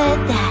were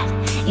that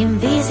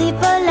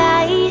invisible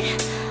light,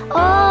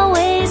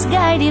 always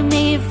guiding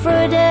me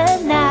through the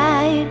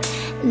night.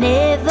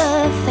 Never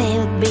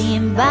failed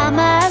being by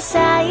my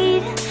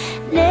side,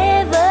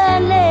 never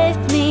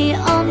left me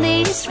on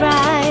this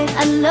ride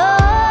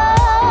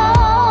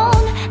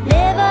alone,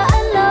 never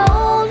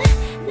alone,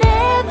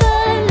 never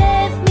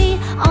left me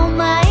on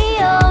my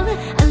own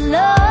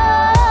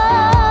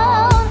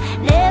alone,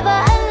 never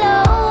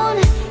alone,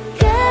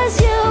 'cause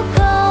you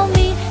call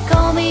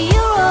me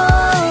your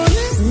own.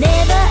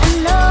 Never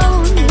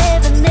alone,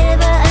 never,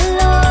 never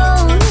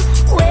alone.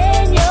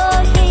 When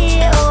you're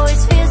here,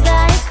 always feels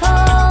like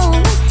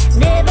home.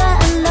 Never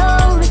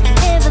alone,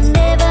 never,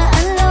 never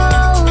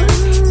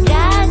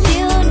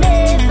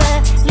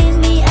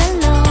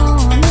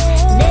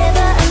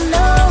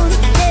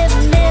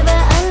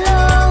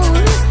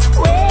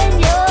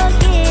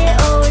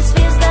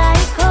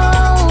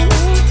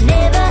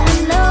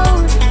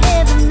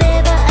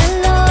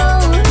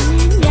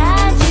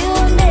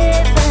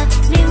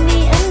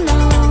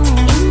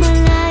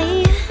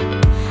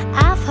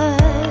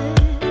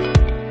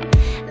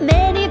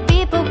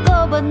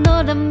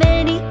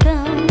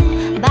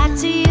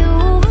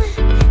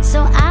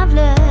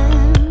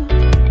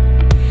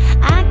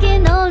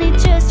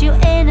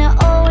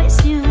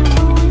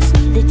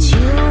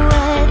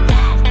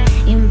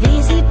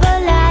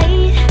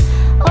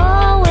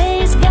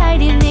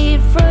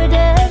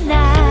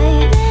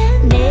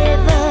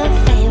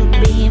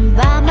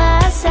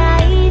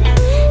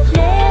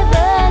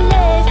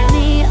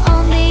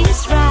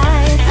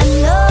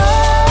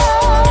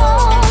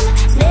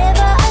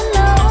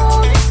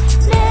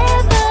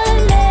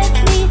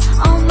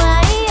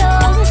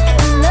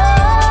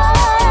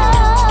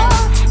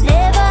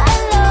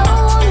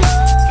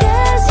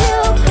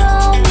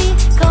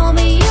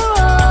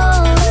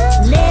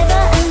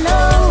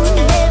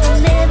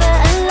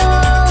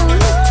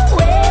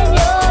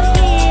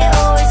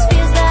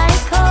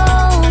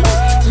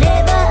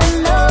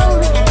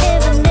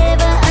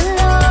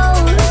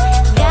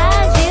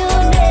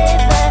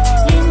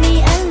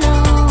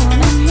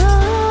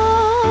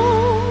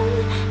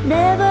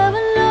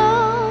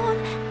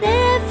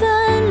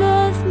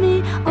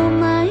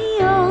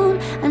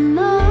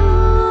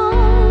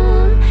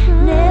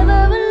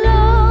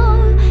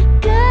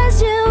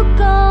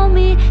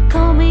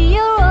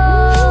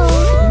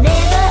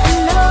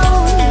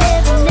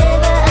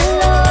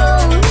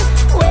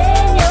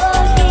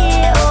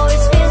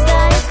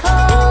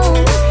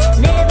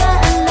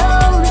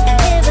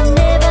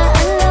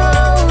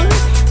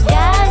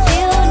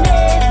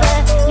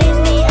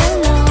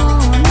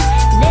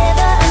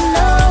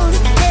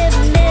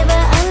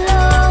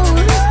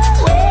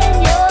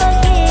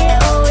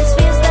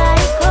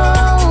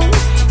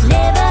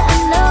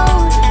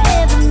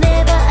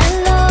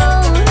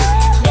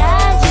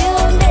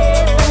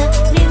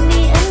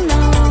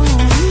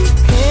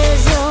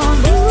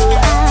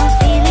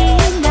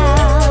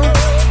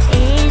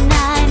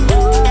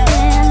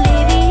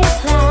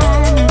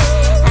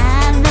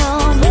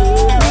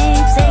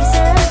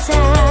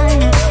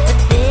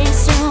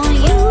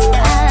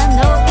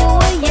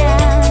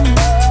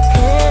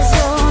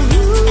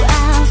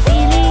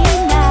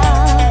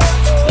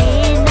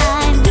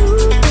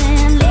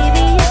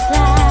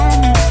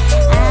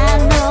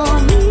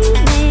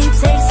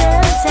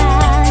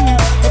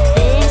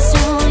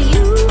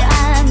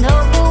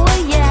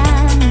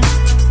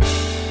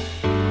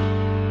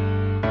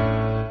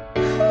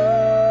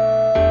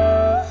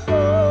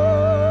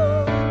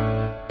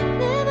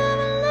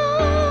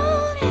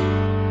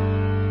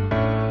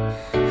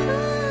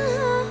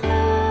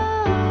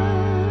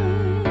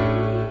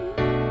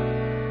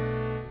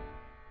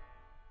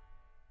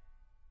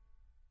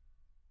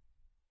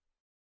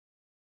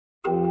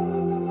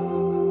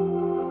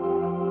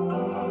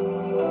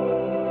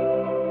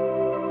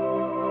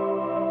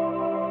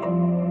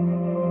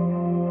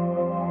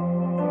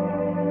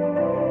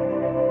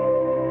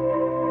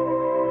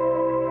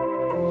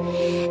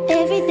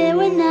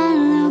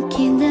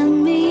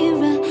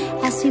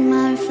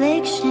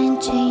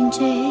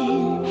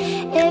changing.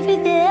 Every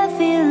day I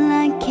feel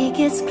like it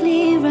gets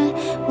clearer,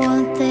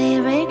 what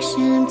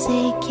direction I'm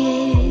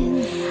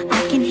taking.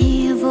 I can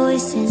hear a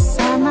voice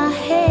inside my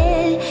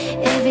head.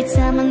 Every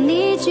time I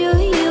need you,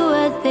 you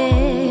are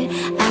there.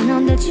 I know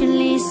that you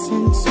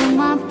listen to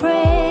my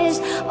prayers,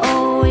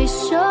 always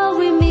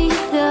showing me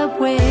the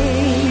way.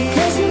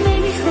 'Cause you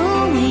made me who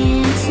I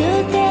am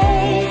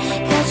today.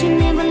 'Cause you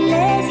never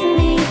let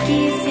me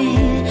give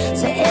in.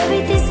 So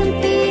everything some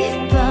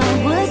people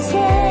would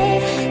say,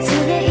 to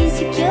the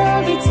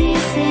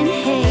insecurities and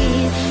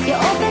hate. You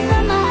open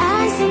up my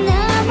eyes and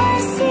now I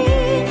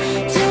see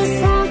just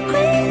how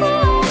grateful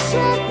I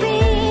should be.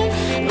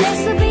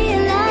 Blessed to be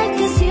alive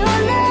 'cause you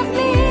love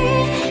me.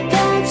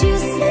 God, you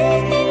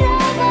saved me,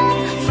 now I'm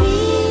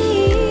free.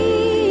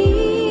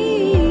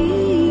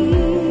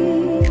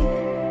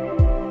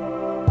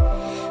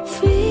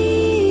 Free.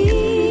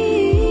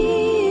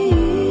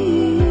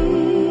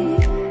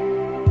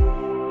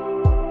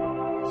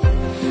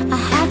 I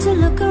had to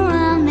look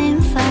around and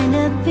find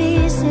the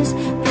pieces,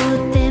 put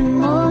them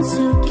all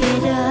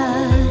together.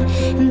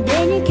 And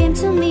then you came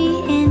to me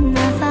and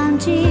I found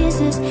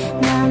Jesus.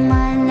 Now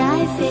my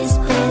life is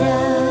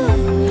better.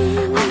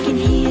 I can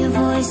hear a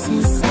voice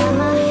inside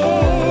my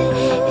head.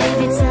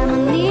 Every time I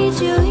need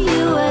you,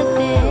 you are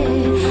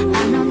there.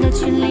 I know that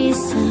you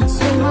listen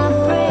to my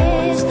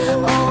prayers,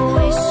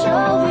 always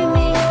showing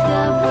me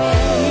the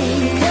way.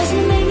 'Cause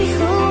you made me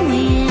who I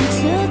am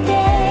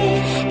today.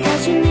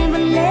 'Cause you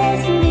never let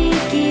me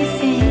give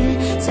in.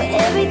 So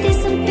everything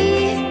some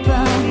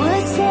people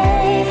would say,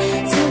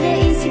 to the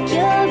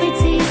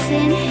insecurities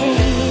and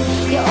hate.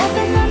 You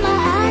open up my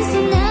eyes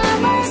and now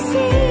I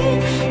see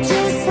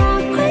just how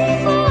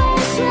grateful I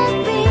should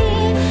be.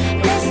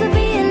 Blessed to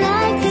be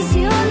alive 'cause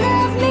you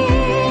love me.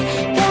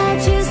 God,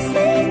 you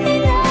saved me,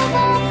 now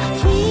I'm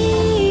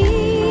free.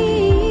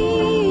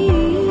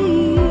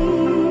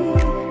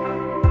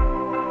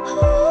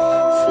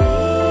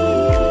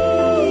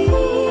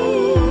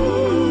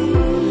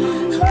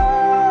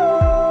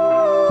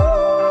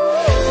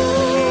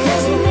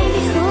 Cause you made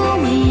me who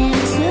I am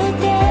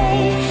today.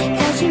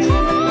 Cause you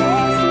never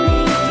let me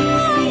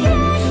give in.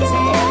 So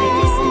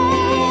everything some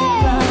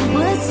people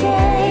would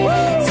say,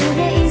 to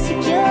the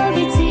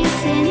insecurities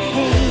and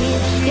hate.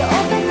 You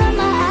open up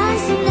my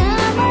eyes and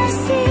now I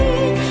see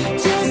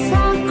just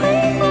how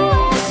grateful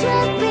I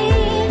should be.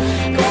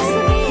 Blessed to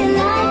be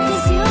alive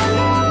 'cause you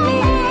love me.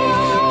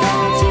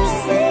 God, you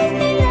saved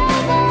me,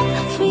 now I'm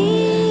free.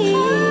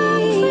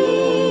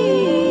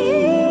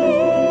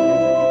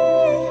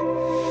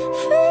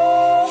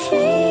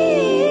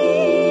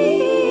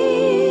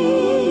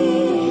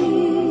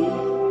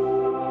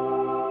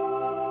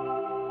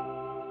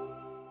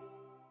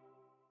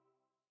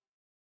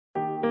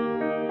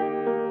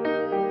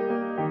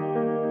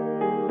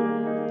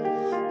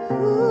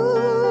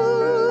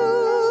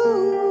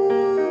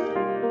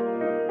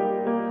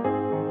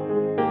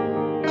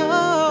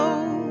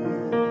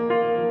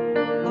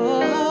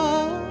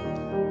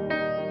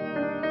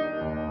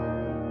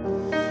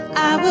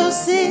 I will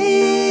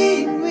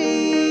sing,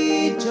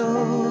 rejoice.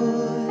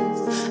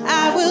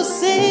 I will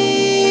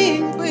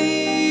sing,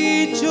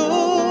 rejoice.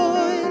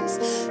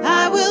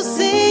 I will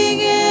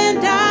sing and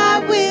I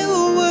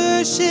will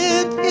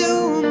worship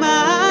you,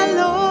 my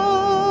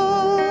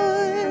Lord.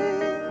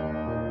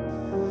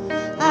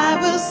 I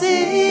will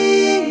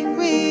sing,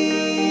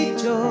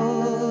 rejoice.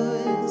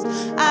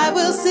 I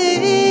will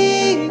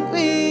sing,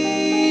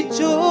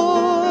 rejoice.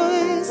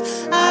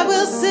 I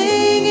will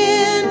sing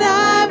and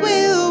I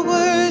will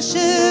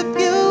worship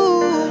you,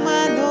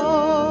 my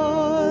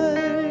Lord.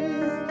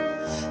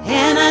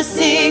 And I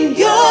sing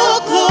your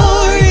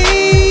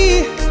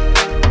glory.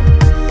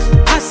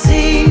 I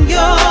sing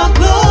your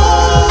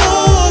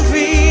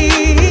glory.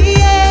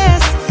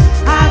 Yes,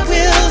 I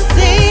will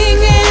sing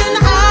and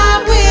I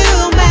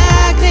will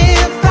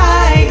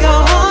magnify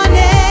your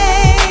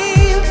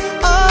name,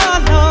 oh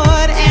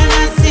Lord. And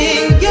I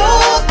sing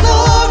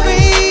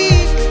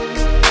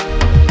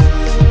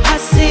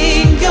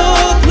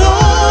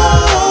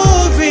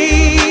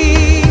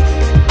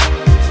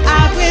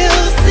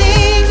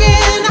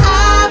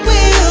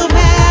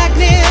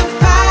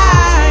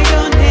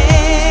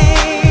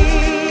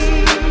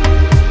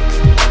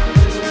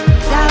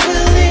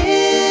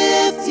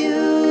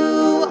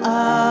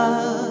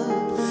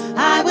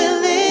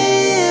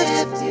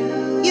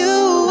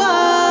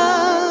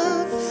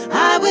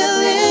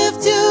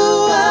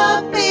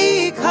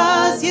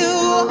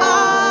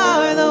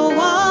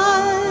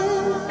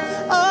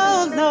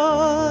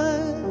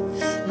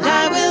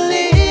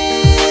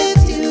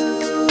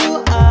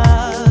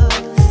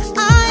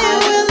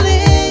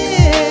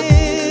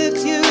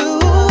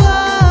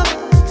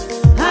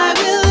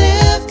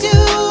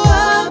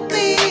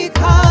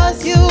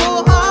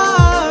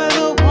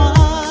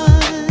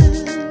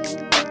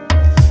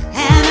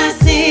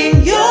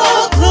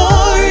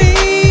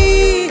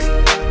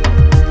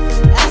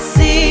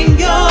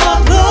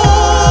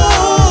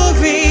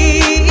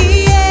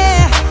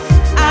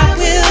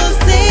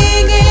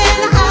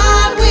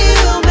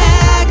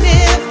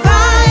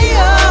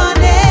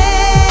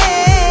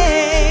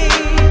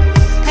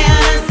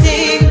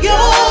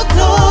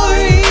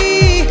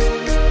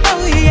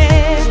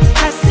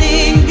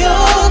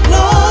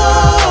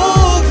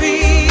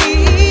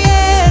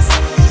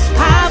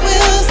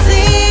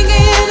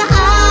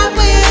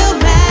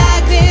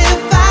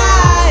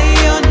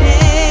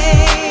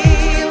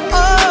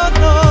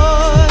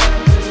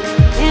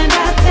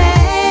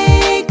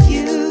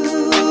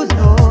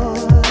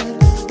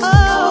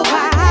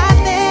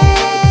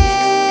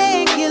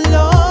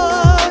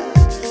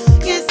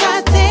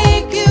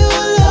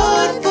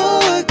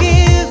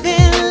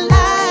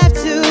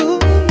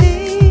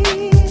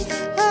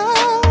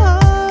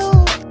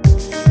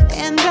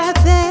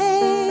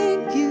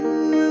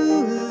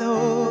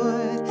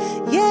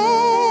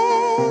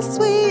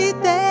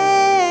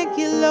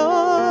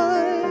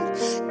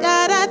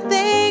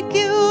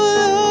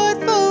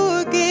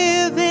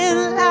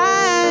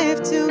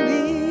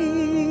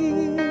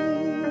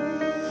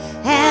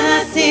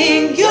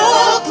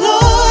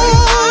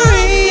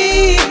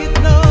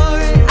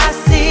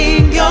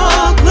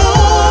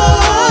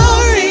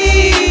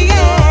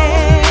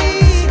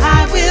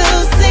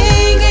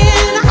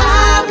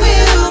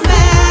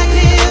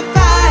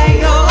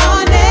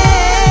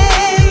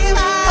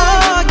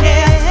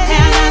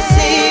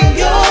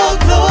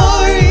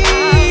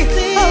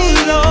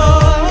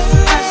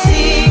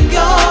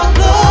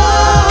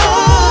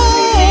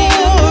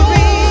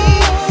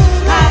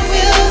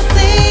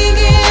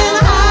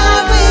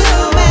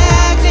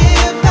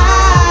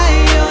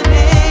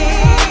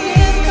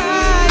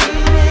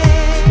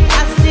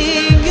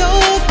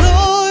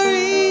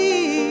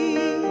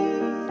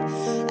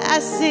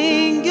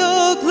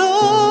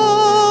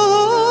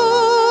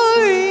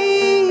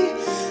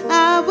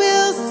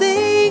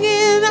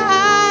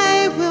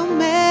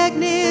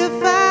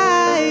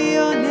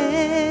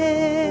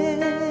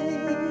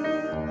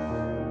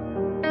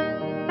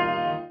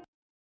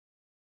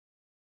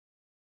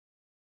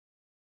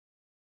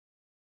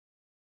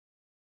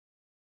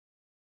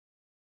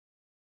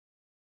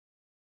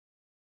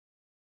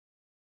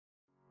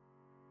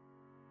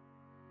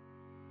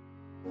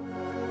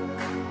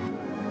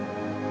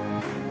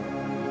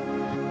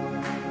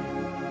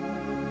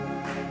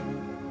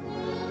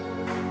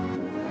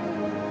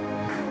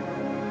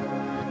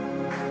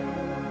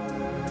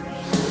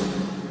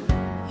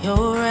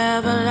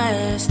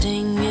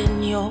resting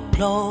in your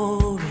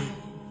glory.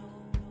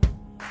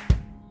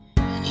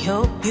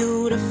 You're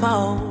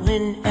beautiful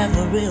in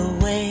every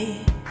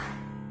way.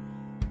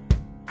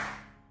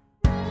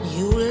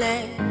 You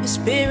let your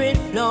spirit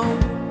flow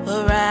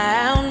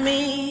around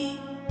me,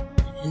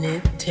 and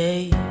it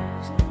takes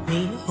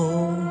me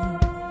home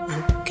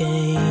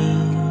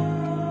again.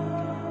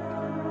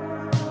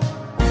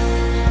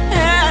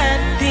 At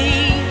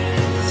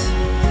peace,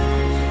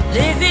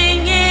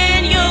 living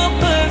in your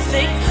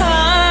perfect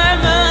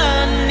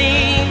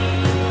harmony.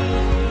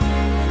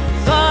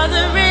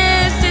 Father,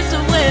 rest is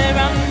where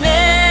I'm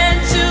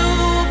meant to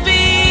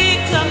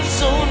become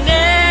so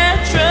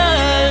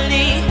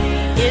naturally.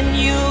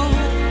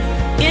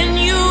 In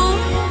you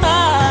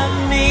are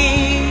me.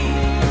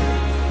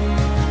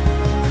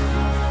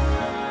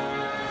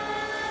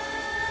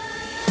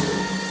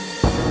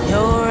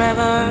 You're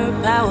ever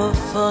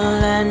powerful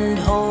and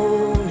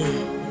holy.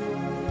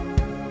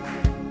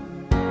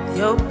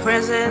 Your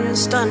presence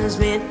stuns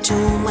me to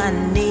my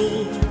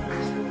knees.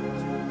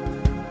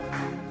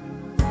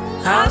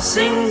 I'll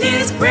sing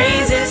these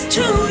praises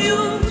to you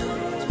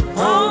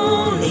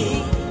only,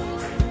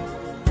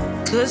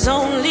 'cause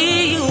only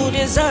you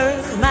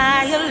deserve my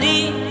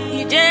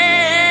allegiance.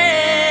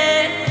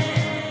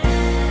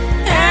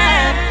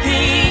 At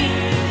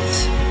peace,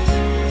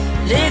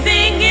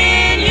 living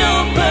in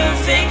your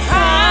perfect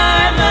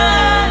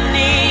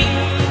harmony.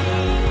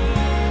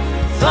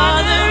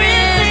 Father,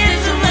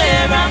 is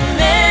where I'm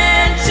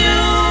meant to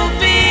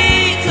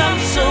become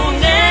so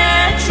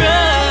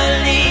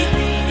naturally.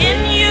 In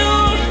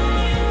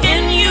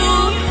you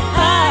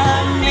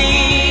are me.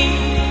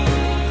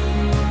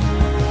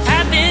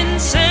 I've been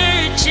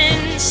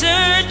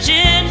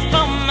searching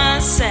for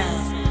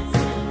myself,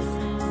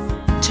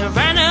 to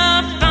run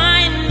up,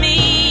 find me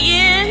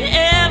in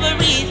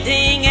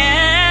everything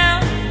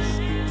else.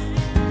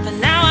 But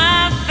now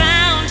I've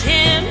found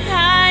him,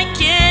 I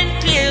can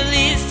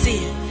clearly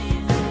see it.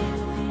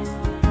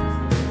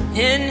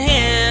 In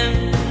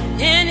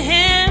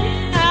him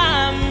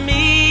I'm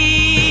me.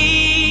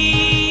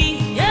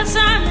 Yes,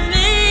 I'm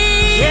me.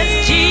 Yes,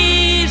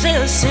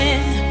 Jesus,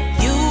 in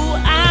you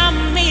I'm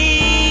me.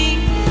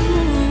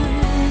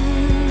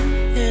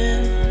 Yeah.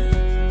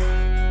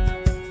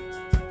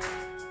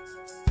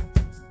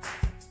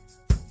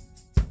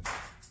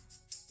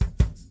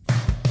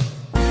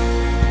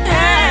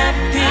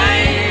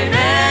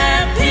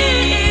 Happy,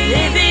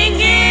 living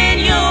in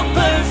your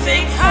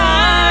perfect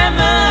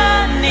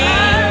harmony.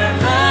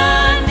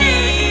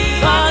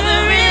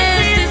 Father,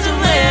 is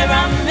where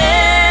I'm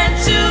meant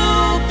to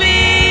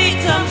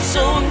become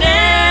so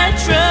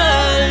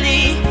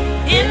naturally.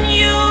 In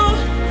you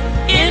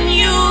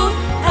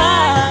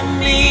are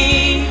me.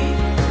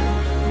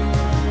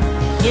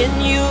 In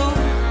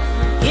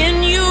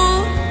you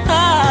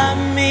are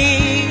me.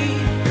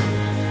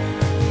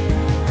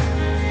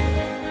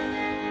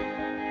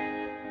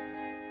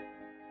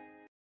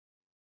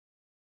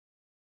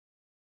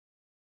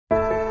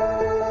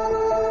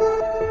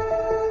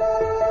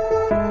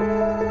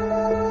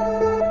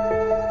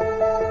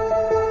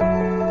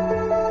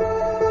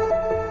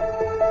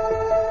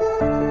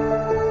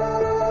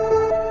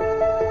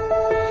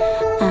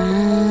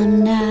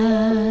 I'm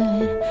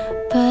not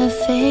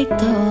perfect,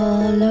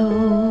 oh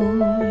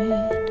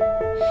Lord.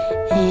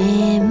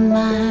 Am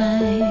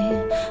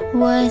I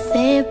worth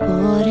it?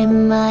 What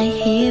am I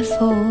here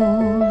for?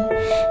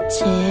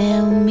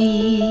 Tell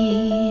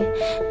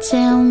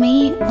me,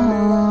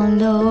 oh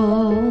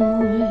Lord.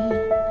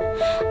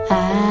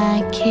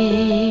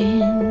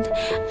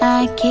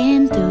 I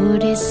can't do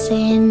this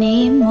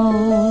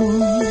anymore.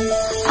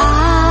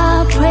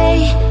 I pray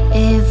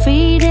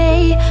every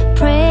day,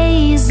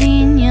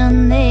 praising your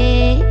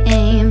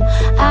name.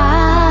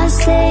 I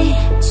say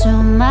to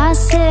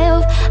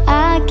myself,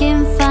 I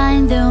can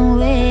find a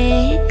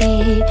way.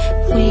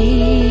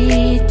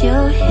 With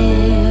your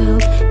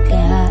help,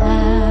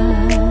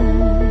 God,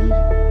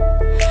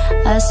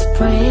 I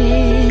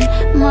spread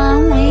my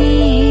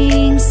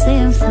wings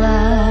and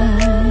fly.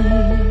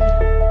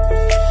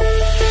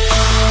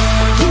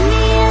 Give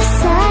me a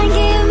sign,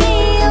 give me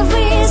a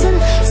reason,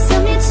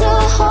 something to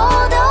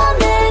hold on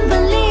and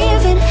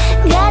believe in.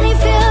 God, if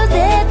you're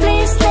there,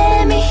 please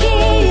let me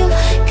hear you,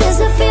 'cause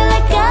I feel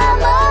like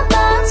I'm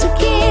about to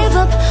give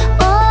up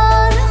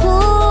on who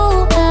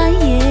I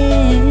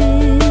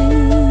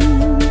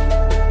am.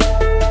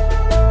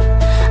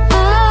 I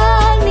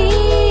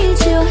need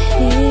your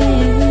help.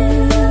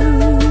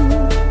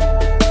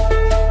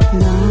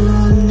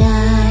 Long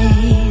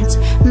night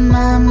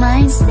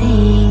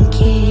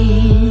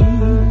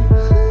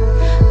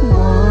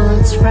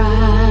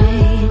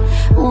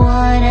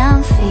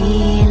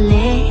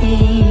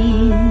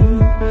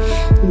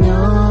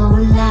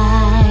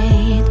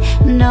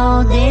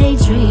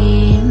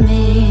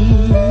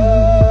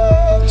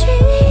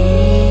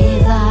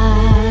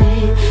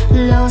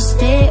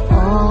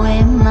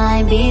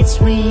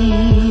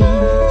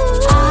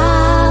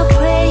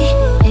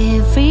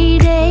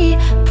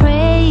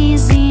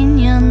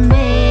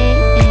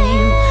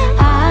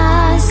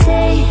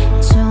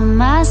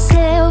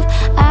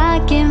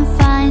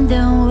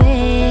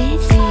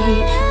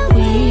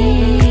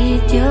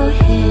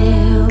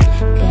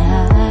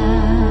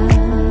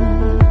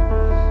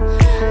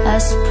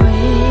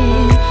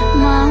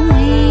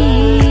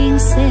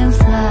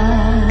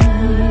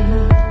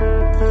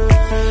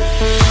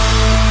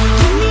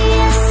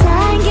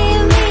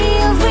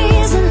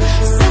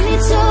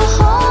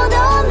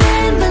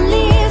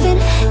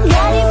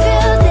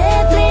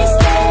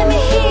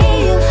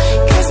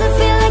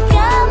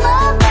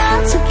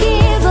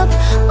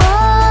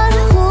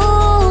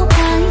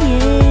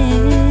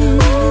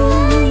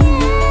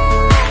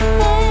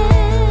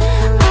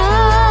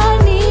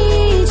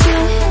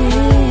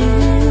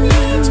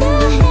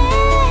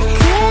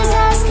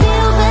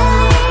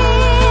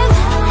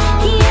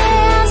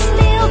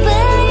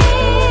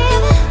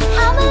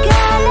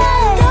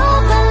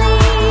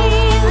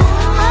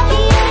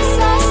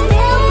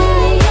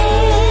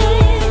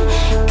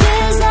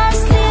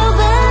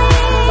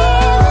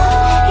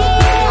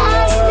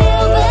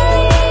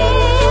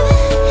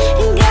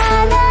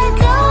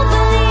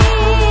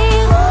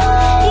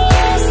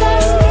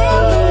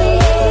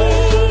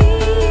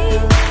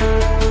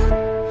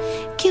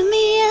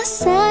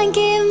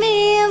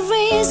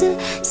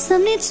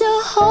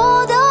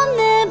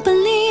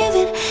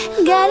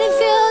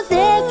feel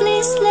there,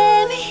 please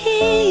let me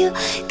hear you.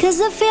 'Cause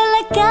I feel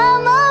like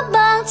I'm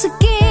about to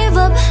give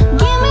up.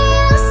 Give me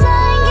a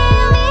sign,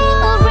 give me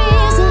a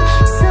reason,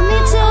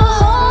 something to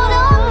hold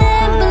on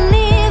and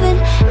believe in.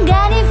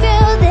 God, if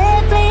you're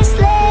there, please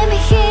let me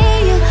hear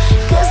you.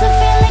 'Cause I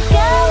feel like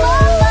I'm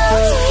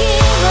about to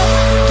give up.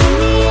 Give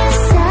me a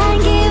sign,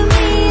 give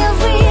me a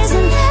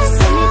reason,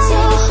 something to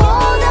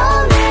hold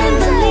on and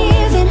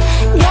believe in.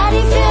 God,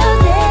 if you're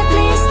there,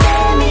 please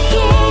let me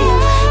hear you.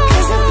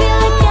 'Cause I feel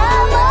like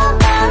I'm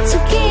about to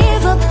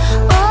give up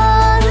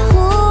on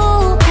who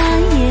I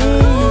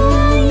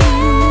am.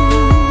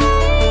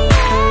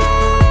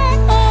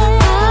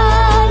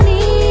 I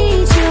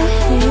need your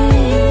help.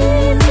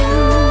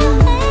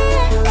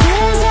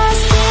 'Cause I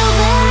still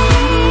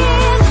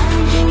believe,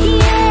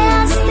 yeah,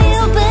 I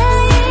still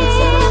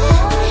believe.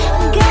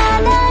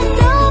 God, I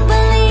do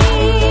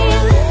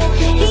believe,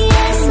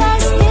 yes, I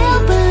still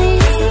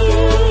believe.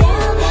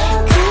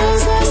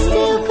 'Cause I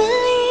still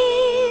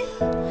believe,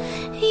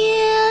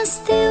 yeah, I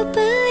still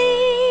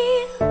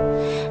believe.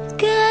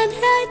 God,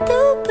 I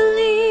do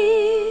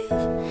believe,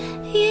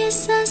 yes,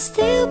 I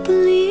still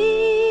believe.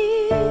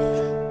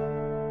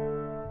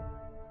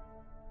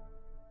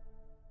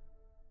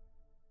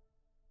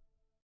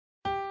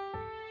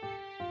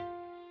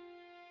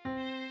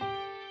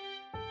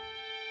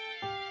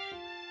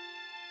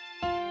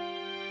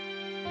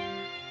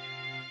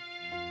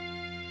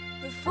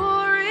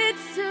 Before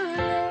it's too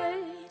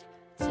late,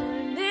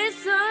 turn this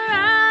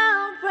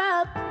around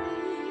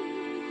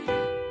properly.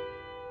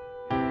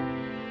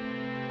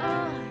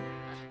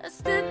 I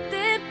stood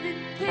there,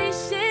 been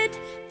patient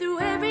through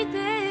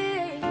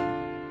everything.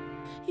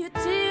 Your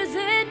tears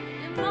and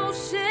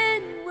emotion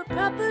were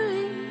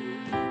properly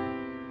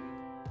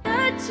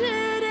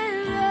nurtured and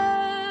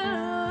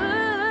loved.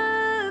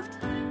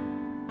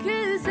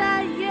 'Cause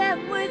I am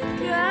with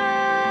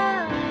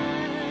God.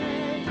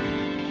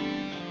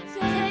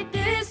 Take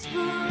this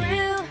for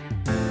real,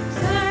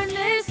 turn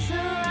this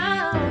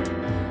around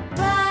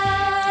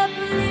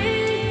properly.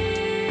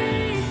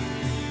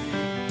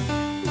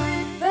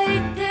 With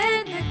faith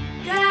in the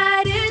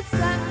guidance,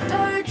 I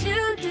urge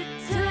you to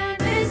turn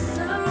this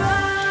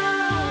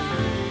around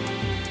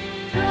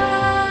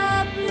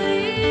properly.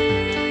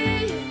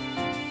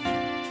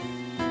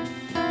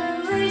 I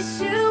wish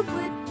you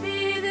would be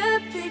the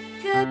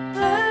bigger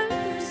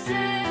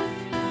person.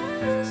 I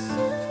wish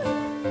you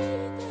would be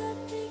the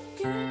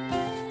bigger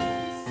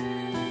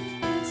person.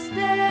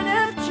 Instead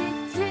of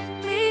treating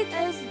me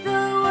as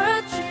the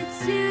world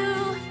treats you.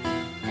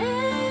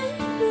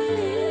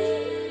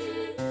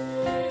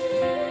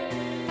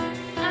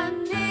 I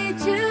need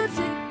you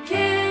to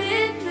get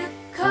in the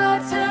car,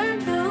 turn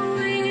the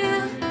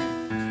wheel.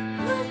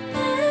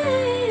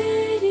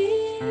 180.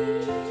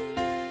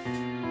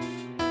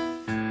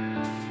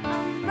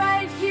 I'm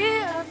right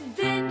here, I've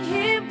been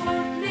here,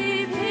 won't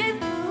leave here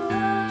for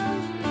all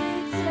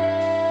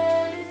eternity.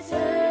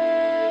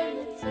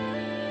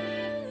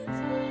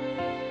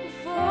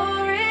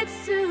 Before it's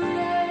too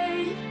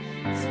late,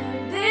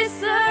 turn this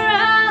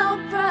around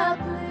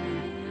properly.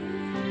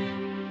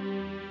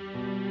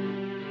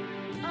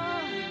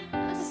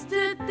 I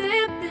stood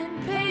there, been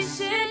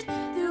patient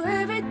through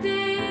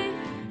everything.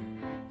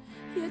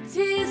 Your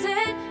tears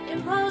and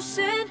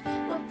emotion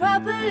were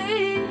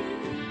properly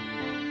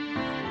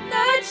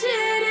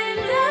nurtured and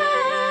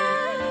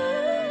loved.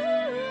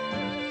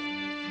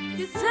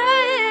 'Cause I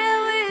am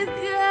with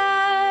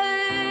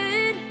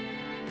God.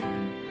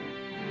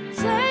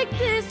 Take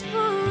this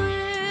for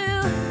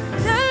real,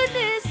 turn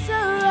this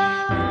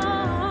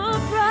around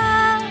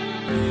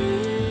properly.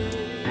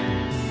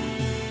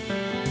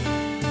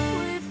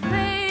 With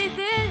faith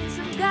and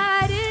some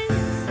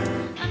guidance,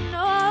 I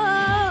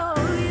know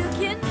you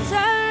can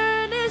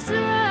turn this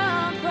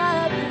around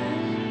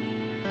properly.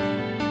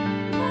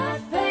 My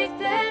faith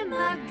and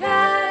my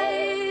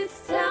guides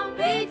tell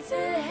me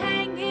to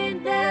hang in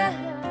there.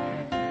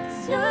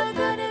 'Cause you're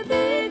gonna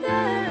be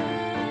the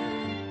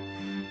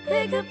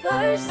bigger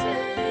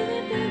person,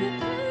 bigger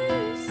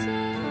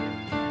person.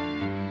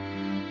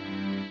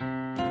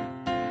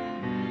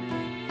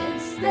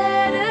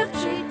 Instead of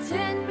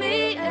treating me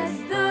as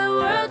the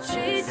world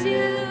treats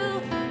you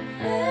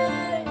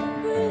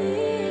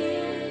angrily.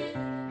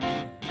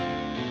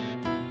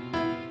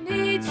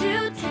 Need you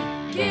to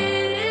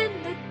get in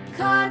the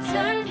car,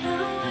 turn the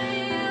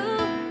wheel.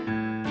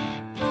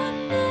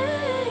 180.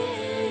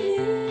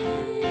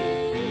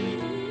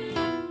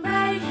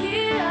 Right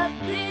here, I've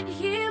been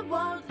here,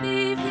 won't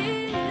leave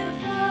here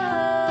for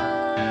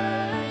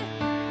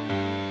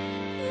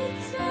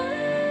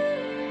eternity.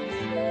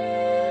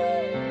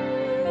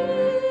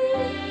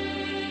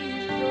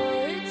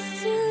 Before it's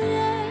too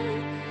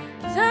late,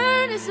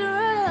 turn this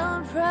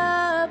around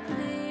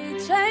properly.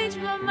 Change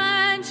my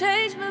mind,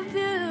 change my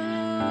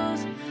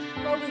views.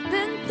 What we've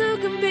been through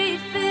can be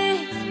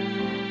fixed.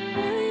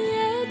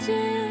 Yeah,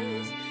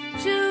 just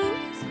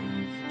choose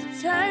to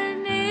turn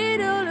it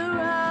all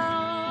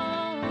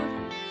around.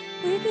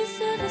 We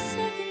deserve a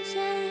second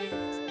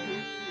chance.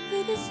 We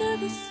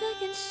deserve a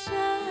second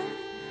shot.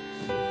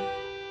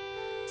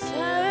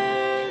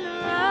 Turn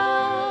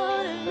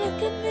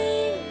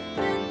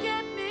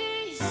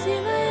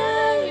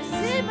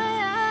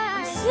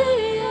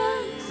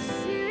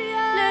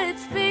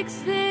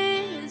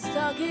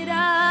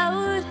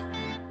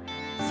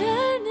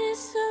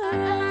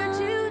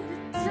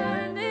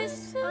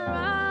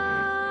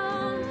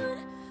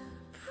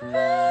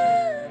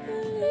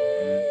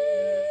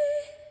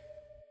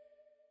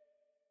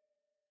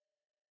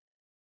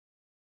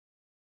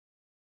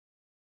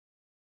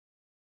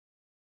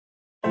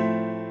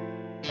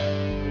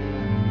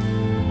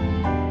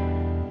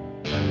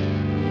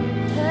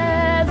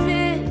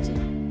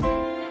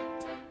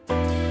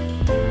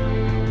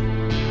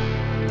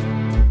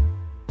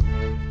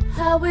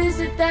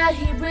God,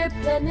 He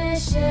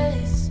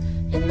replenishes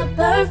in the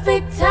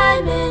perfect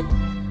timing.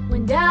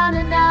 When down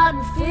and out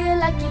and feel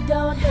like you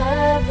don't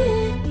have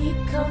it, He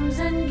comes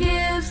and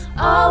gives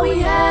all we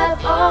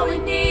have, all we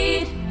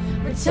need.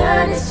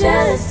 Return is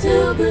just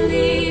to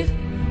believe.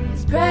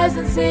 His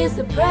presence is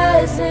the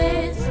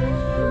presence.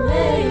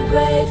 Remain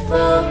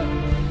grateful.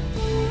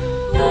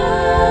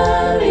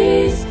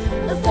 Worries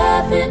of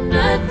having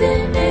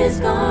nothing is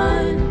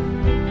gone.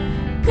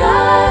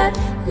 God,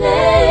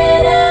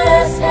 let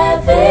us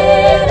have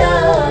it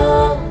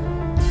all.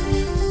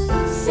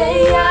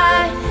 Say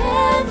I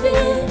have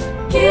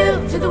it.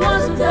 Give to the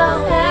ones who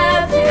don't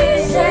have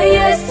it. Say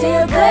yes to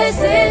your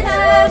blessing.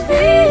 Have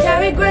it.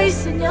 Carry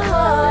grace in your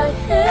heart.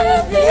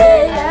 Have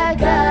it. I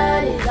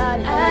got it.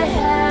 I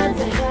have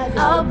it.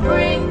 I'll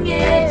bring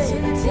it to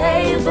the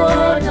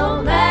table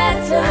no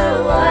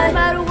matter what.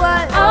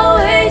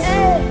 Always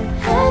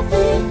have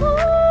it.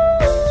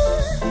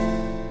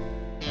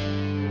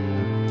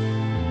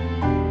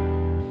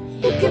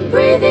 You can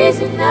breathe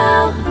easy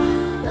now.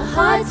 The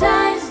hard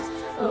times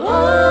are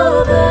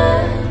over.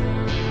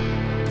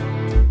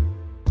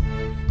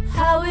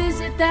 How is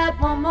it that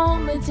one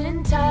moment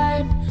in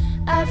time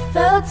I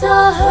felt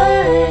all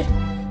hurt,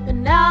 but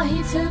now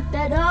He took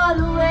that all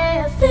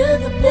away? I feel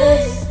the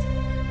bliss.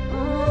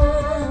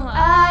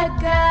 I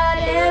got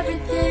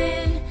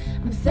everything.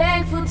 I'm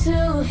thankful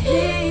to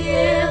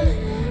Him.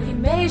 He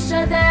made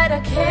sure that I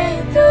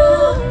came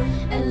through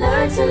and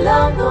learned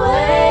along the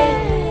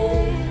way.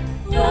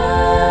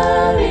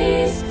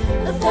 Worries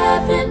of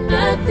having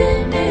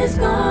nothing is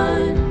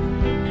gone.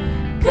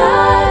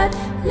 God,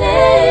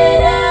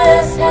 let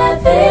us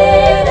have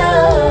it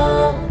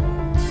all.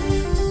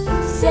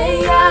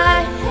 Say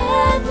I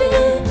have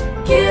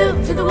it. Give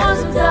to the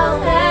ones who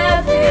don't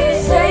have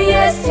it. Say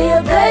yes to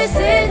your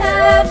blessing.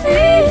 Have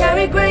it.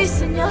 Carry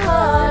grace in your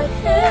heart.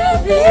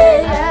 Have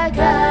it. I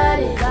got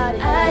it.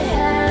 I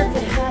have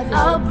it.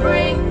 I'll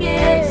bring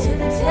it to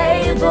the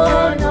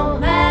table no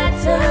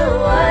matter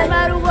what.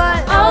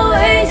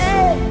 Always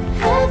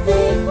have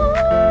it.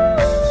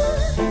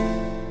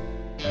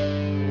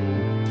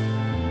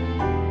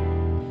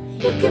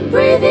 You can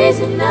breathe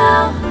easy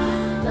now.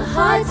 The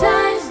hard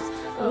times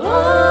are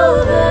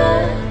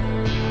over.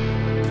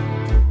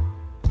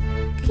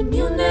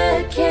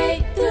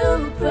 Communicate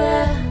through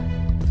prayer.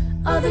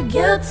 All the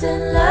guilt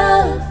and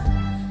love.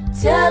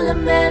 Tell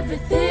Him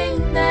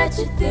everything that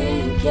you're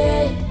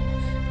thinking.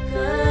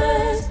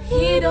 'Cause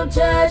He don't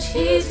judge,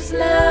 He just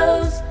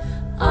loves.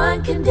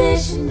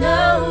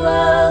 Unconditional.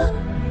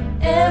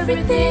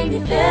 Everything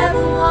you've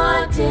ever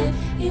wanted,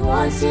 He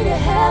wants you to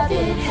have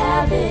it,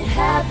 have it,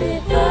 have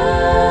it.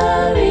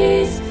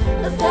 Worries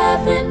of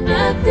having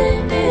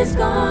nothing is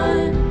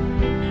gone.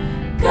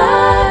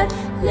 God,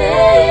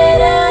 let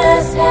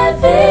us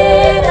have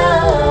it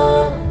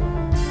all.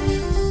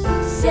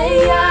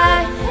 Say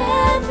I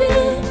have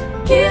it.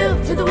 Give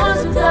to the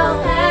ones who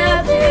don't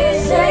have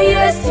it. Say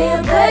yes to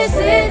your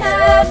blessing.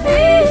 Have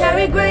it.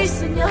 Carry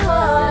grace in your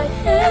heart.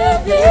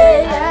 Have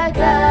it. I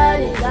got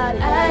it.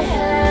 I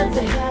have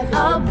it.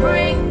 I'll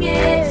bring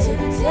it to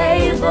the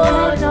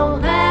table no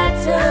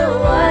matter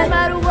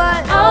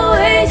what.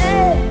 Always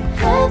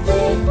have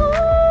it.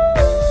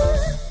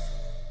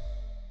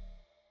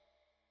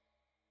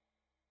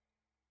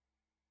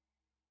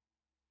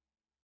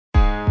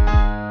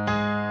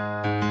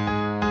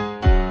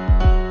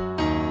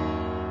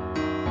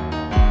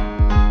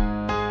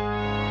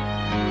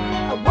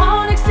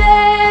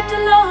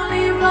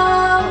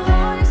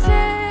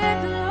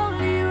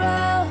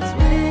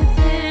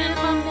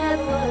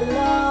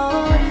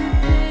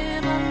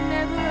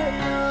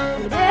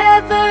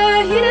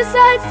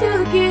 To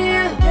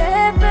give,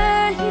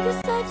 whatever He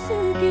decides to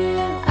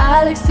give,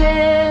 I'll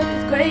accept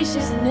with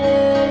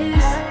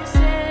graciousness.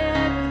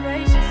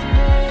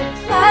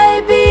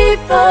 Might be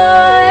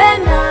before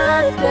and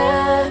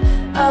after,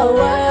 a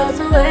world's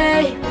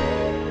away.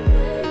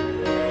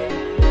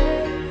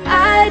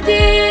 I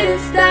didn't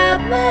stop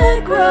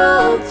my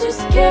growth,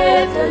 just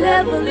kept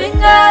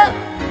leveling up.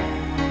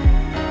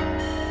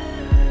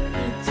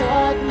 He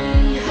taught me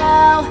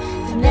how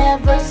to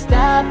never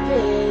stop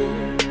it.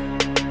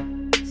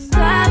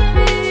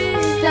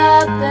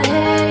 Stop the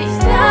hate,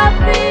 stop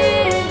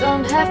it.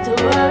 Don't have to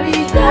worry,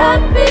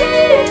 stop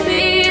it.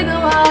 Be the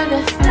one to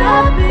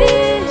stop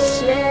it.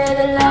 Share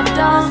the love,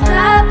 don't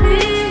stop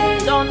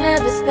it. Don't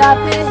ever stop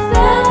it,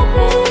 stop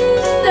it.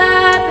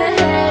 Stop the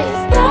hate,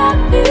 stop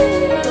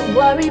it. Don't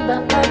worry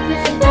about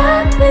nothing,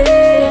 stop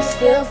it. Stay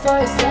still for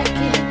a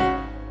second.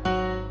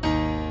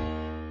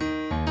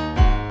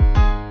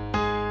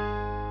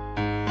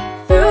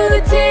 Through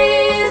the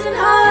tears and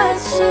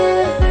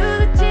hardship,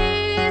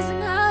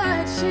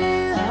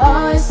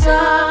 always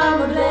saw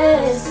my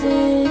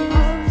blessing.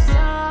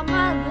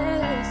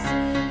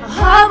 My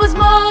heart was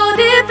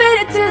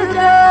motivated to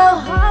go.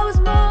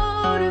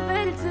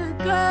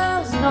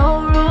 There's no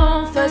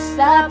room for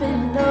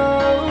stopping,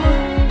 no.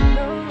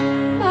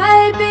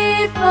 Might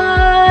be before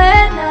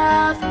and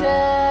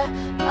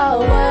after, our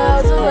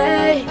worlds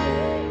away.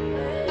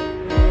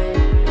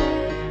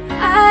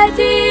 I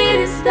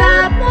didn't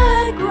stop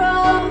my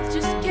growth,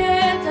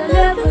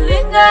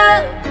 linger.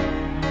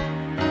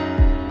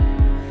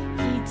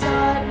 He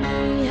taught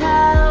me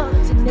how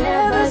to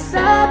never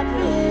stop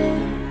it.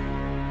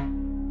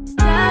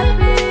 Stop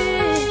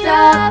it,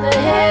 stop the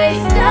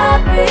hate,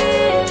 stop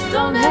it.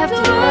 Don't have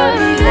to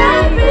worry,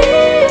 stop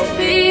it.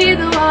 Be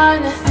the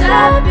one to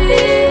stop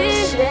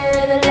it.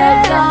 Share the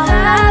love, don't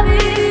stop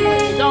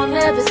it. Don't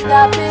ever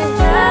stop it,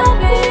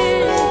 stop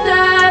it.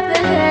 Stop the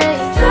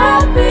hate,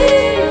 stop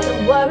it.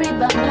 Don't worry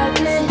about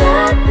nothing,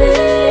 stop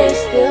it.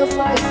 Still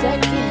for a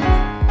second.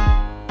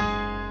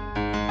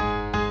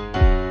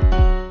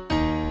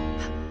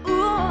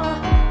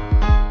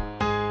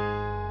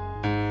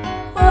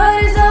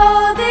 What is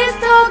all this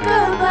talk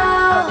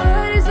about?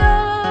 What is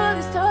all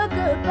this talk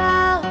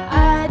about?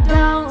 I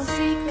don't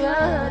see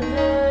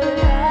color,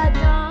 I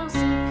don't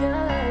see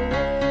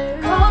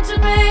color. Culture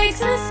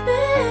makes us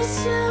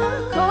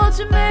special,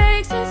 culture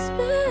makes us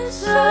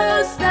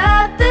special.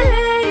 Stop the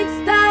hate,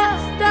 stop,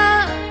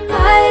 stop.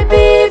 Right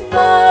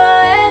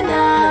before and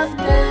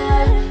after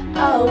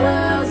our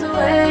worlds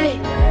away.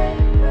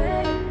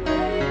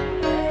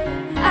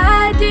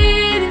 I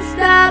didn't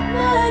stop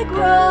my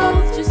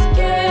growth, just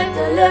kept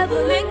the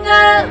leveling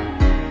up.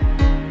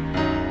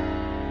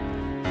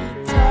 He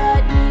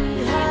taught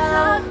me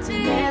how to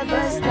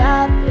never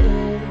stop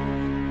it.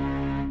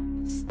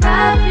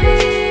 Stop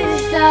it,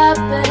 stop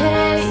the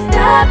hate,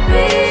 stop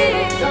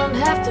it. Don't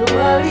have to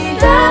worry,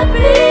 stop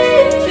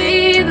it.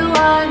 Be the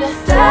one to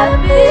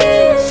stop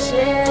it.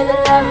 Share the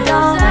love,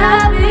 don't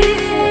stop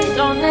it.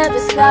 Don't ever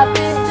stop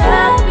it,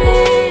 stop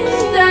it.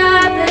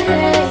 Stop the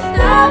hate,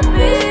 stop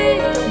it.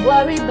 Don't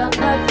worry about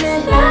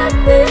nothing,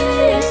 stop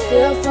it.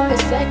 Still for a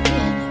second.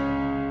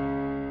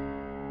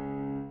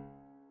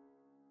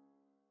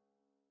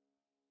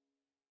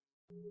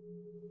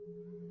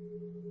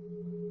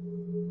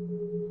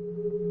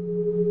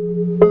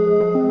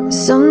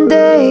 Some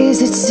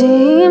days it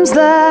seems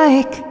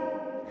like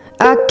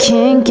I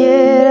can't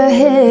get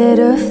ahead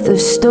of the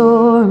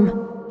storm,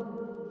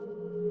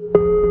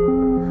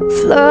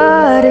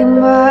 flooding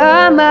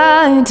my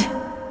mind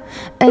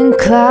and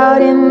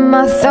clouding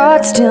my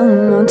thoughts till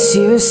my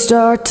tears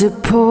start to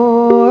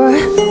pour.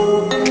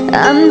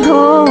 I'm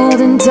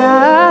holding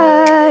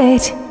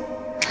tight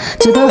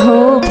to the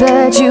hope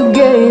that you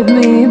gave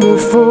me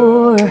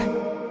before.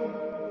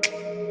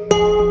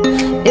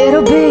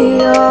 It'll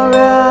be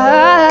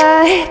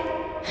alright,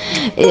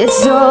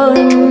 it's all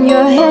in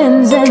your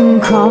hands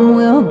and calm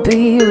will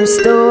be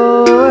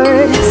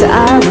restored. So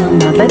I will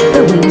not let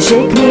the wind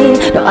shake me,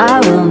 no, I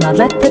will not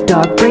let the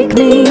dark break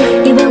me.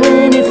 Even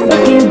when it's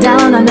looking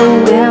down, I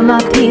know where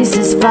my peace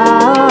is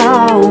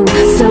found.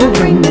 So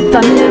bring the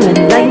thunder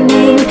and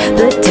lightning,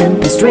 the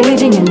tempest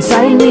raging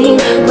inside me.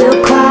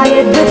 We'll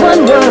quiet with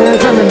one word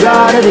from the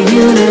God of the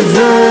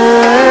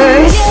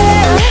universe.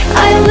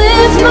 I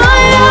lift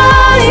my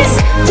eyes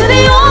to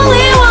the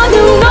only one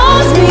who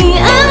knows me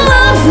and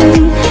loves me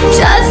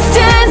just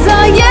as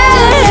I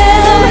am.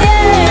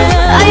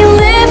 I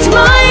lift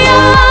my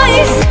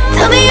eyes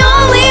to the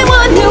only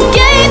one who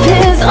gave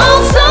his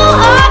all so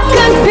I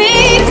could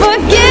be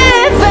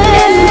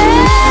forgiven.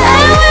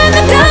 And when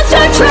the doubts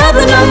start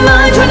troubling my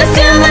mind, trying to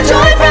steal my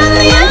joy from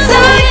the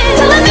inside,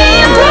 telling me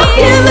I'm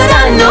broken, but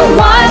I know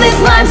why this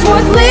life's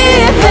worth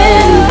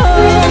living.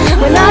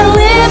 When I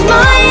lift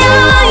my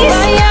eyes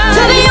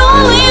to the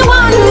only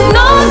one who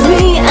knows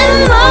me and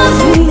loves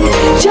me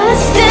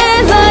just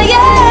as I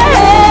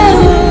am.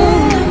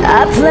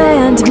 I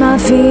plant my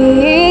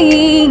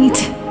feet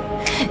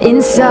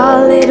in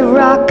solid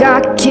rock,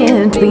 I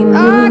can't be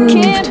moved.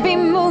 I can't be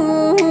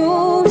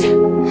moved.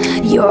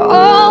 You're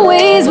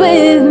always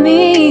with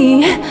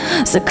me,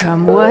 so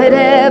come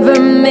whatever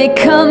may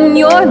come,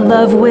 your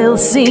love will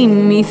see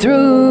me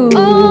through.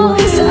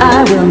 So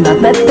I will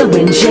not let the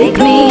wind shake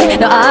me,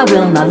 no, I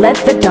will not let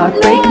the dark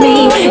break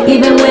me.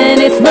 Even when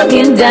it's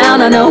looking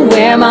down, I know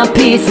where my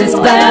peace is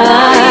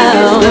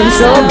found.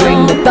 So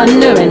bring the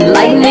thunder and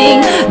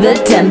lightning, the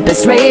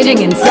tempest raging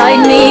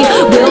inside me.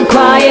 We'll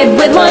quiet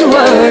with one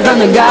word from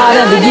the God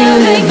of the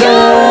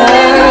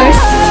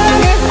universe.